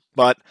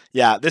 But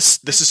yeah, this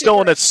is still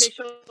in its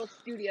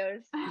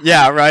studios.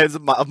 Yeah, right,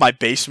 of my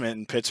basement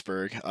in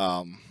Pittsburgh.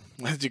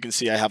 As you can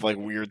see, I have like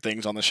weird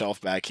things on the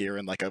shelf back here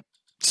and like a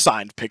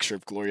signed picture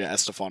of Gloria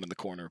Estefan in the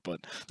corner,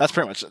 but that's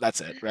pretty much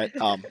it, right?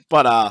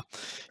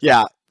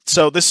 Yeah,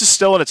 so this is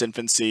still in its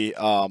infancy.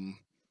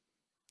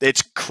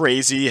 it's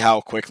crazy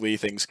how quickly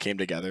things came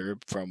together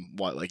from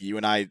what, like, you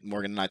and I,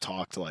 Morgan and I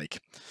talked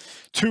like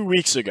 2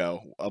 weeks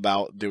ago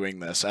about doing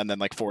this, and then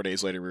like 4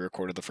 days later we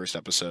recorded the first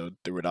episode,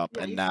 threw it up,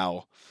 Yeah, and you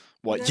now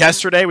guys are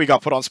yesterday we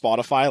got put on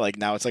Spotify. Like,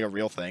 now it's like a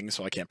real thing,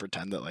 so I can't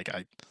pretend that like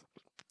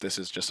this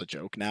is just a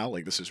joke now.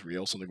 Like, this is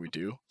real, something we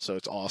do. So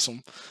it's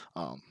awesome.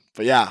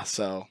 But yeah,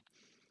 so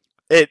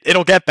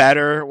it'll get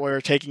better.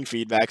 We're taking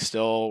feedback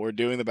still. We're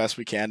doing the best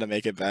we can to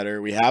make it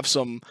better. We have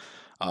some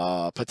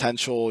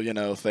potential,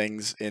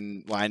 things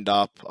in lined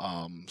up.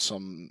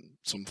 Some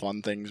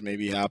fun things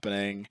maybe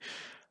happening.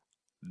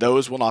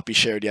 Those will not be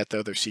shared yet,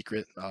 though. They're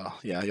secret.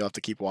 Yeah, you'll have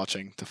to keep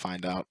watching to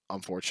find out.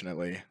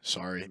 Unfortunately,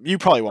 sorry. You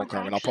probably won't, We're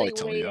Carmen. I'll probably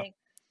actually tell you. waiting.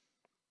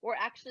 We're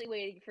actually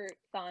waiting for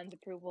Thon's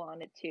approval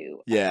on it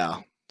too. Yeah.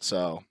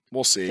 So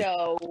we'll see.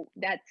 So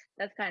that's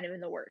kind of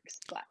in the works.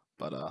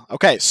 But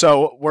okay,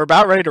 so we're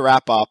about ready to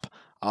wrap up.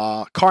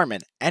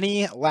 Carmen,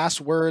 any last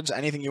words?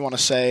 Anything you want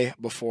to say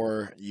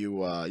before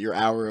your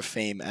hour of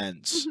fame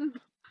ends?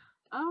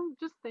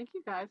 Just thank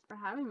you guys for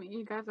having me.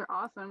 You guys are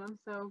awesome. I'm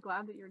so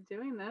glad that you're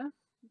doing this.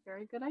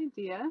 Very good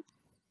idea.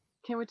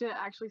 Can't wait to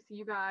actually see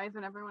you guys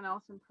and everyone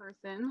else in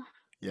person.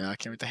 Yeah, I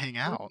can't wait to hang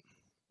out.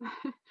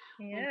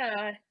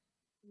 Yeah.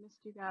 Missed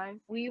you guys.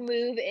 We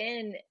move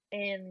in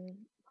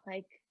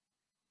like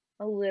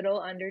a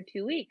little under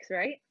 2 weeks,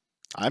 right?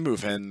 I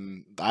move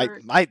in.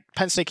 My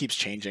Penn State keeps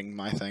changing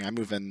my thing. I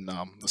move in the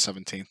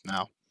 17th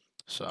now.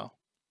 So.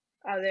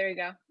 Oh, there you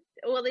go.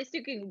 Well, at least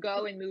you can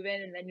go and move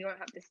in, and then you don't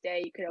have to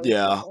stay. You could always go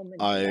Yeah, home and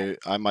do that.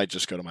 I might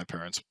just go to my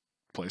parents'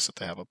 place that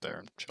they have up there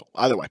and chill.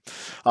 Either way,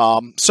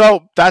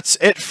 so that's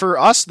it for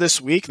us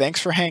this week. Thanks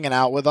for hanging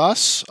out with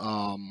us.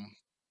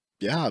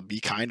 Yeah, be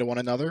kind to one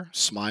another.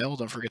 Smile.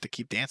 Don't forget to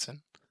keep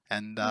dancing.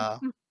 And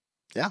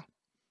yeah,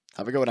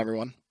 have a good one,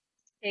 everyone.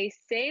 Stay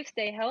safe,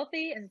 stay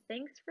healthy, and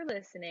thanks for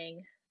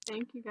listening.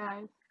 Thank you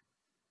guys.